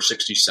off, the number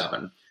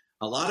 67.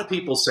 A lot of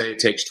people say it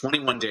takes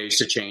 21 days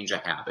to change a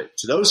habit.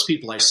 To those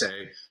people, I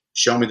say,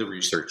 show me the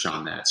research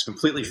on that. It's a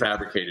completely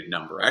fabricated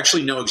number. I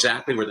actually know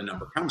exactly where the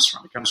number comes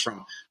from. It comes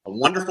from a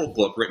wonderful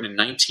book written in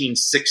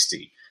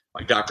 1960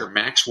 by Dr.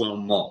 Maxwell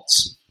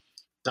Maltz.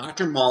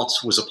 Dr.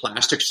 Maltz was a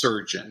plastic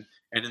surgeon,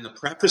 and in the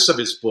preface of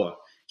his book,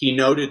 he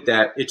noted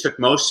that it took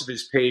most of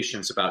his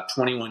patients about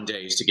 21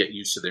 days to get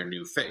used to their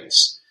new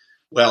face.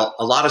 Well,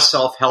 a lot of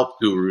self-help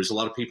gurus, a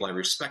lot of people I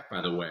respect,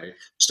 by the way,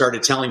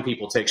 started telling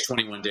people it takes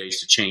 21 days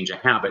to change a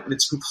habit, and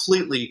it's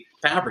completely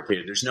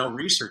fabricated. There's no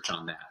research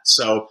on that.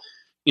 So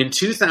in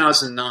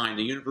 2009,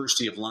 the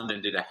University of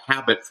London did a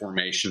habit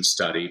formation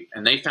study,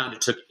 and they found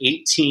it took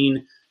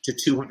 18 to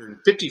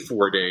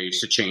 254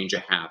 days to change a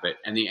habit,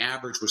 and the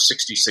average was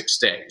 66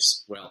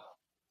 days. Well,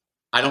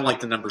 I don't like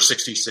the number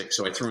 66,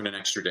 so I threw in an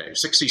extra day,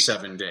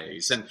 67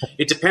 days. And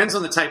it depends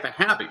on the type of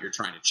habit you're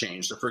trying to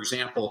change. So, for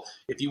example,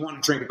 if you want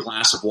to drink a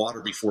glass of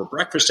water before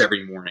breakfast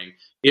every morning,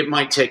 it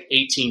might take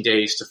 18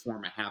 days to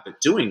form a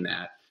habit doing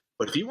that.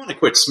 But if you want to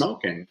quit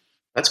smoking,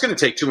 that's going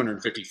to take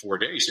 254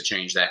 days to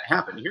change that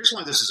habit. And here's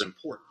why this is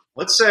important.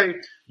 Let's say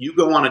you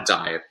go on a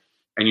diet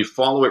and you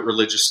follow it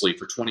religiously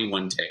for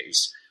 21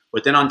 days,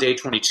 but then on day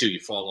 22, you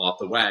fall off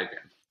the wagon.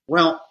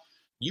 Well,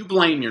 you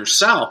blame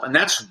yourself, and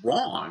that's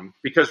wrong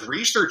because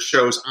research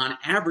shows on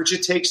average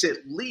it takes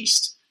at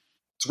least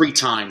 3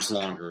 times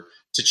longer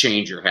to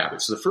change your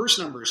habits. So the first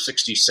number is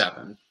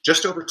 67,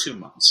 just over 2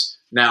 months.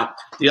 Now,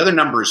 the other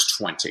number is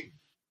 20.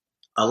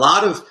 A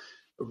lot of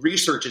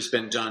research has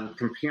been done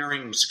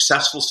comparing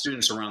successful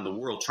students around the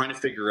world, trying to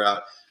figure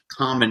out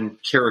common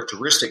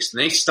characteristics,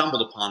 and they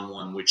stumbled upon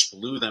one which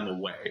blew them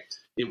away.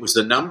 It was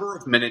the number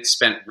of minutes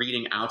spent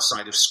reading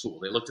outside of school.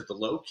 They looked at the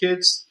low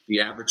kids,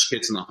 the average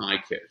kids, and the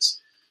high kids.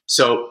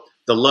 So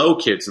the low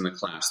kids in the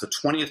class, the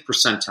 20th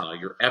percentile,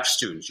 your F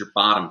students, your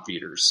bottom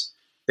feeders,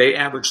 they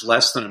average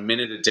less than a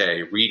minute a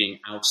day reading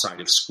outside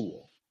of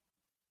school.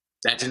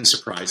 That didn't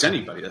surprise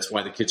anybody. That's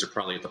why the kids are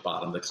probably at the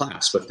bottom of the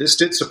class. But this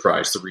did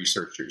surprise the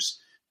researchers.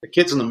 The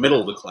kids in the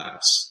middle of the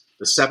class,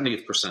 the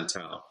 70th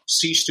percentile,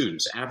 C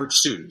students, average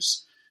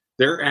students,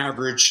 their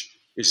average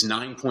is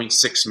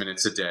 9.6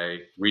 minutes a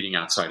day reading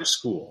outside of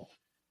school.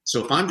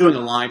 So if I'm doing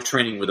a live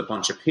training with a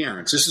bunch of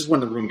parents, this is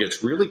when the room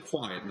gets really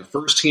quiet and the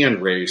first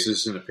hand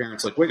raises and the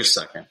parent's like, wait a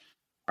second,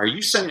 are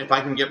you saying if I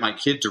can get my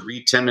kid to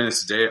read 10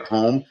 minutes a day at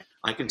home,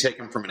 I can take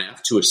him from an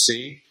F to a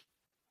C?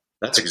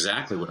 That's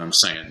exactly what I'm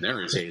saying.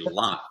 There is a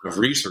lot of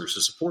research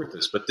to support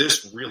this, but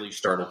this really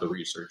startled the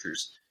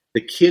researchers.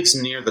 The kids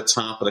near the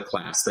top of the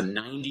class, the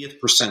 90th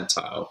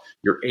percentile,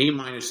 your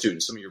A-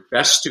 students, some of your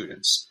best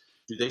students,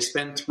 do they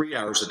spend 3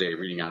 hours a day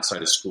reading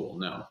outside of school?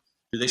 No.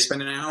 Do they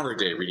spend an hour a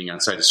day reading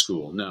outside of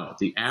school? No.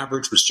 The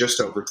average was just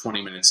over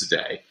 20 minutes a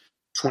day.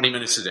 20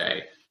 minutes a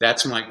day.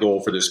 That's my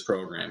goal for this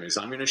program is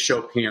I'm going to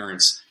show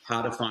parents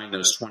how to find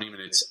those 20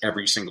 minutes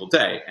every single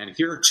day. And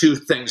here are 2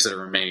 things that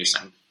are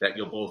amazing that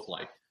you'll both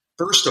like.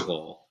 First of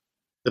all,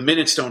 the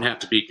minutes don't have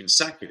to be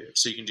consecutive.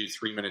 So you can do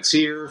 3 minutes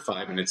here,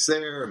 5 minutes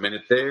there, a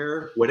minute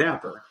there,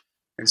 whatever.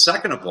 And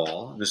second of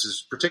all, and this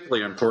is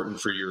particularly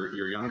important for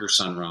your younger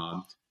son,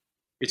 Rob,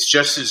 it's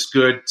just as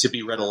good to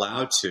be read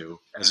aloud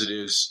to as it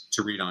is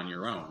to read on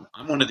your own.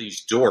 I'm one of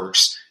these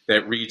dorks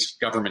that reads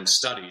government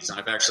studies.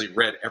 I've actually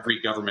read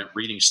every government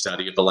reading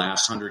study of the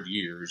last 100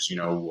 years.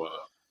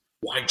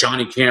 Why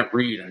Johnny Can't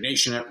Read, A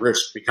Nation at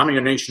Risk, Becoming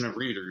a Nation of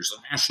Readers,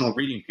 the National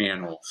Reading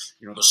Panel,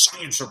 the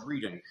Science of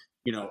Reading.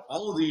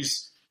 All of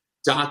these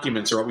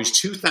documents are always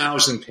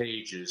 2,000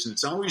 pages, and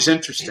it's always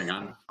interesting.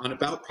 On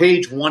about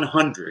page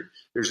 100,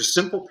 there's a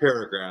simple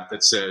paragraph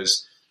that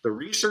says, the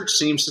research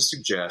seems to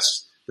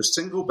suggest the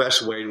single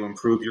best way to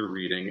improve your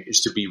reading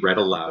is to be read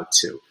aloud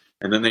to.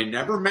 And then they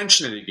never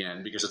mention it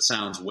again because it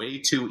sounds way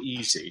too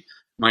easy.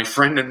 My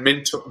friend and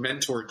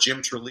mentor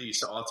Jim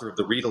Trelease, author of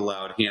the Read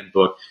Aloud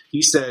Handbook,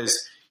 he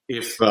says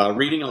if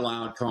reading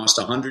aloud cost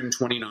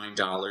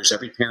 $129,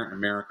 every parent in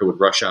America would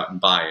rush out and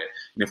buy it.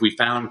 And if we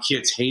found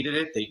kids hated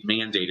it, they'd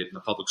mandate it in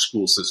the public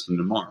school system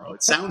tomorrow.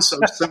 It sounds so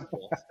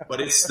simple, but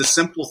it's the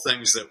simple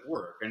things that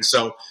work. And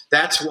so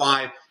that's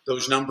why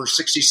those numbers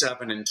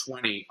 67 and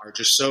 20 are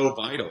just so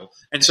vital.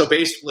 And so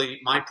basically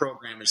my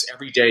program is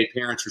every day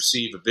parents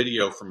receive a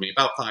video from me,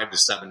 about 5 to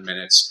 7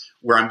 minutes,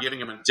 where I'm giving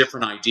them a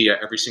different idea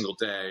every single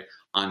day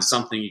on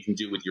something you can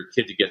do with your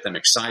kid to get them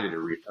excited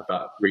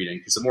about reading.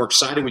 Because the more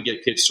excited we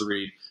get kids to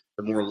read,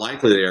 the more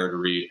likely they are to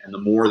read, and the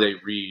more they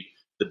read,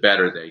 the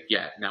better they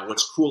get. Now,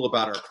 what's cool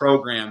about our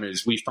program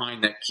is we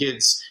find that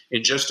kids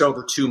in just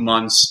over 2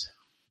 months,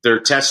 their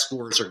test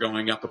scores are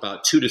going up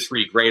about 2 to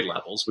 3 grade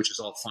levels, which is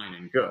all fine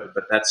and good,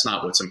 but that's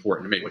not what's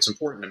important to me. What's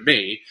important to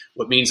me,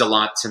 what means a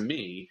lot to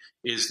me,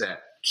 is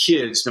that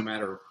kids, no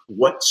matter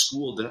what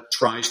school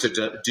tries to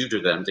do to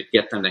them to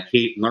get them to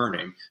hate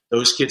learning,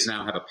 those kids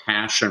now have a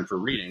passion for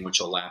reading, which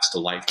will last a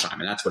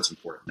lifetime, and that's what's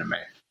important to me.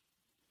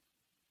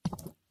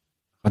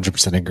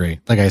 100% agree.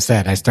 Like I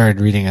said, I started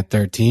reading at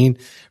 13,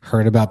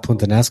 heard about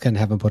Puntanesca, and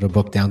haven't put a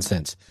book down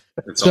since.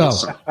 It's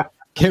awesome.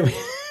 Can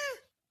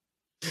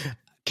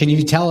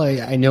you tell?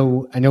 I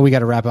know we got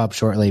to wrap up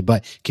shortly,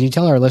 but can you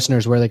tell our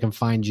listeners where they can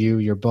find you,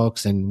 your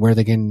books, and where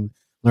they can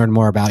learn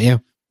more about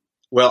you?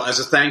 Well, as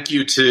a thank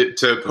you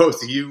to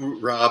both you,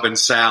 Rob, and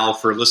Sal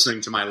for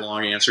listening to my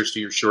long answers to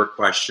your short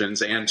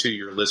questions, and to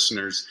your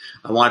listeners,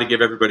 I want to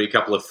give everybody a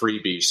couple of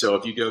freebies. So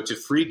if you go to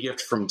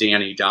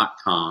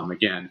freegiftfromdanny.com,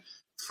 again,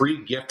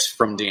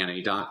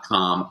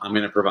 freegiftfromdanny.com, I'm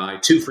going to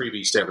provide 2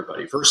 freebies to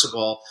everybody. First of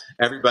all,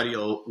 everybody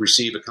will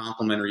receive a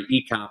complimentary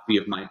e-copy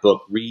of my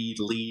book, Read,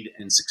 Lead,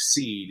 and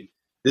Succeed.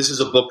 This is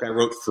a book I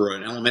wrote for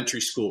an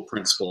elementary school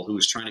principal who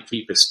was trying to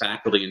keep his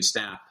faculty and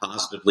staff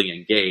positively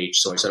engaged.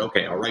 So I said,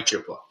 okay, I'll write you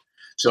a book.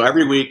 So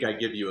every week I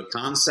give you a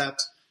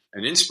concept,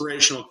 an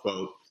inspirational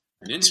quote,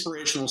 an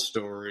inspirational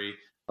story,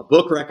 a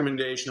book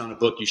recommendation on a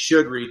book you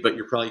should read, but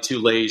you're probably too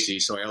lazy.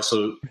 So I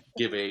also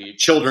give a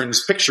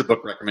children's picture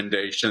book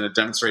recommendation that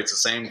demonstrates the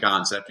same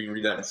concept. You can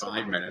read that in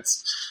 5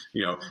 minutes.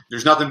 You know,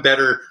 there's nothing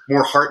better,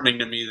 more heartening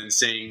to me than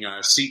seeing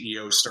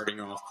CEOs starting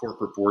off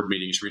corporate board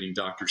meetings reading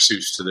Dr.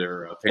 Seuss to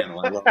their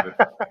panel. I love it.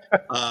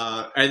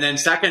 And then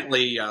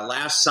secondly,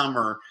 last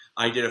summer,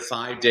 I did a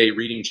 5-day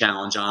reading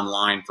challenge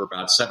online for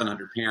about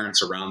 700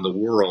 parents around the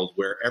world,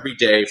 where every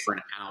day for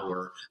an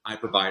hour, I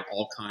provide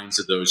all kinds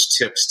of those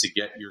tips to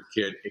get your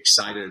kid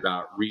excited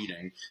about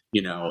reading,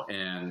 you know,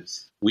 and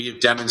we have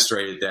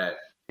demonstrated that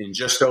in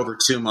just over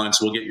 2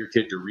 months, we'll get your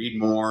kid to read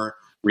more,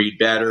 read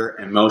better,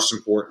 and most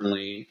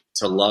importantly,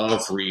 to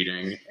love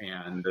reading.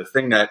 And the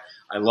thing that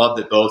I love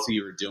that both of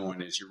you are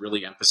doing is you're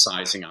really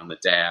emphasizing on the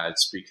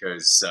dads,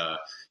 because,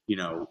 you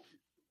know,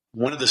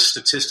 one of the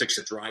statistics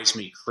that drives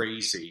me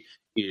crazy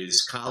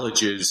is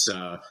colleges.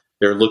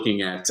 They're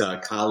looking at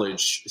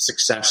college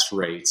success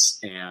rates,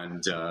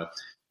 and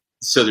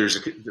so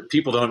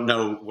people don't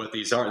know what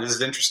these are. This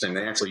is interesting.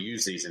 They actually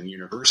use these in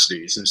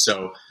universities, and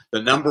so the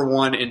number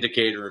one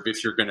indicator of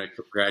if you're going to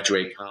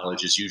graduate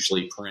college is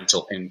usually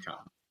parental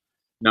income.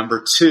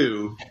 Number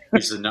 2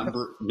 is the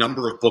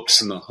number of books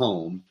in the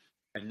home.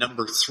 And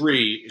number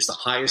 3 is the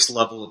highest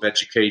level of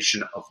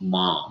education of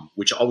mom,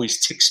 which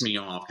always ticks me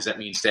off because that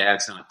means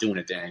dad's not doing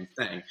a dang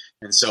thing.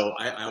 And so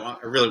I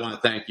really want to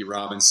thank you,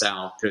 Rob and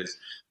Sal, because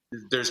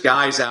there's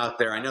guys out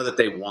there, I know that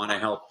they want to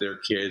help their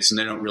kids and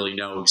they don't really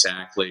know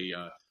exactly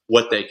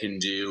what they can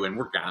do. And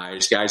we're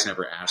guys. Guys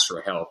never ask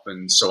for help.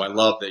 And so I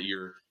love that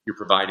you're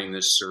providing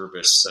this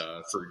service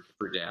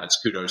for dads.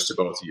 Kudos to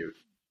both of you.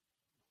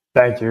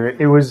 Thank you.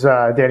 It was,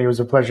 Danny, it was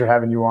a pleasure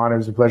having you on. It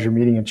was a pleasure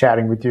meeting and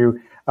chatting with you.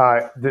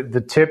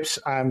 The tips,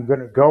 I'm going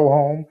to go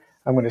home.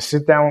 I'm going to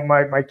sit down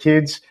with my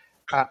kids.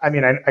 I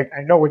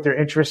know what their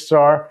interests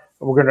are.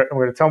 I'm going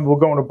to tell them we're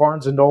going to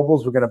Barnes and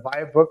Nobles. We're going to buy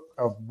a book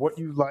of what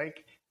you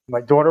like. My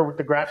daughter with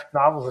the graphic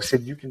novels, I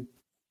said, you can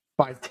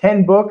buy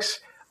 10 books.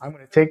 I'm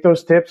going to take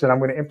those tips and I'm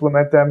going to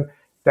implement them.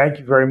 Thank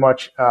you very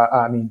much.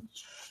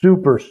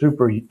 Super,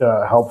 super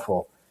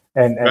helpful.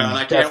 And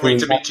I can't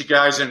wait to meet you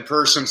guys in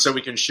person so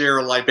we can share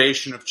a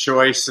libation of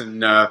choice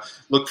and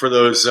look for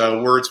those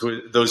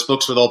those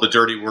books with all the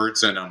dirty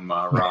words in them,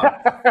 Rob.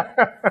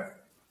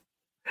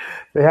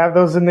 They have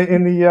those in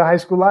the high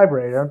school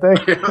library, don't they?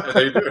 Yeah,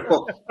 they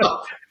do.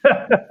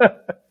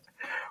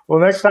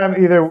 Well, next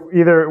time, either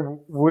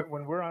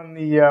when we're on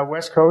the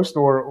West Coast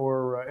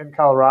or in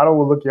Colorado,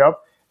 we'll look you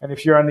up. And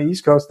if you're on the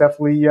East Coast,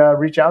 definitely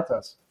reach out to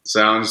us.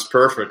 Sounds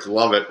perfect.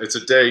 Love it. It's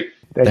a date.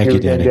 Thank you,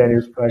 Danny. It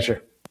was a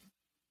pleasure.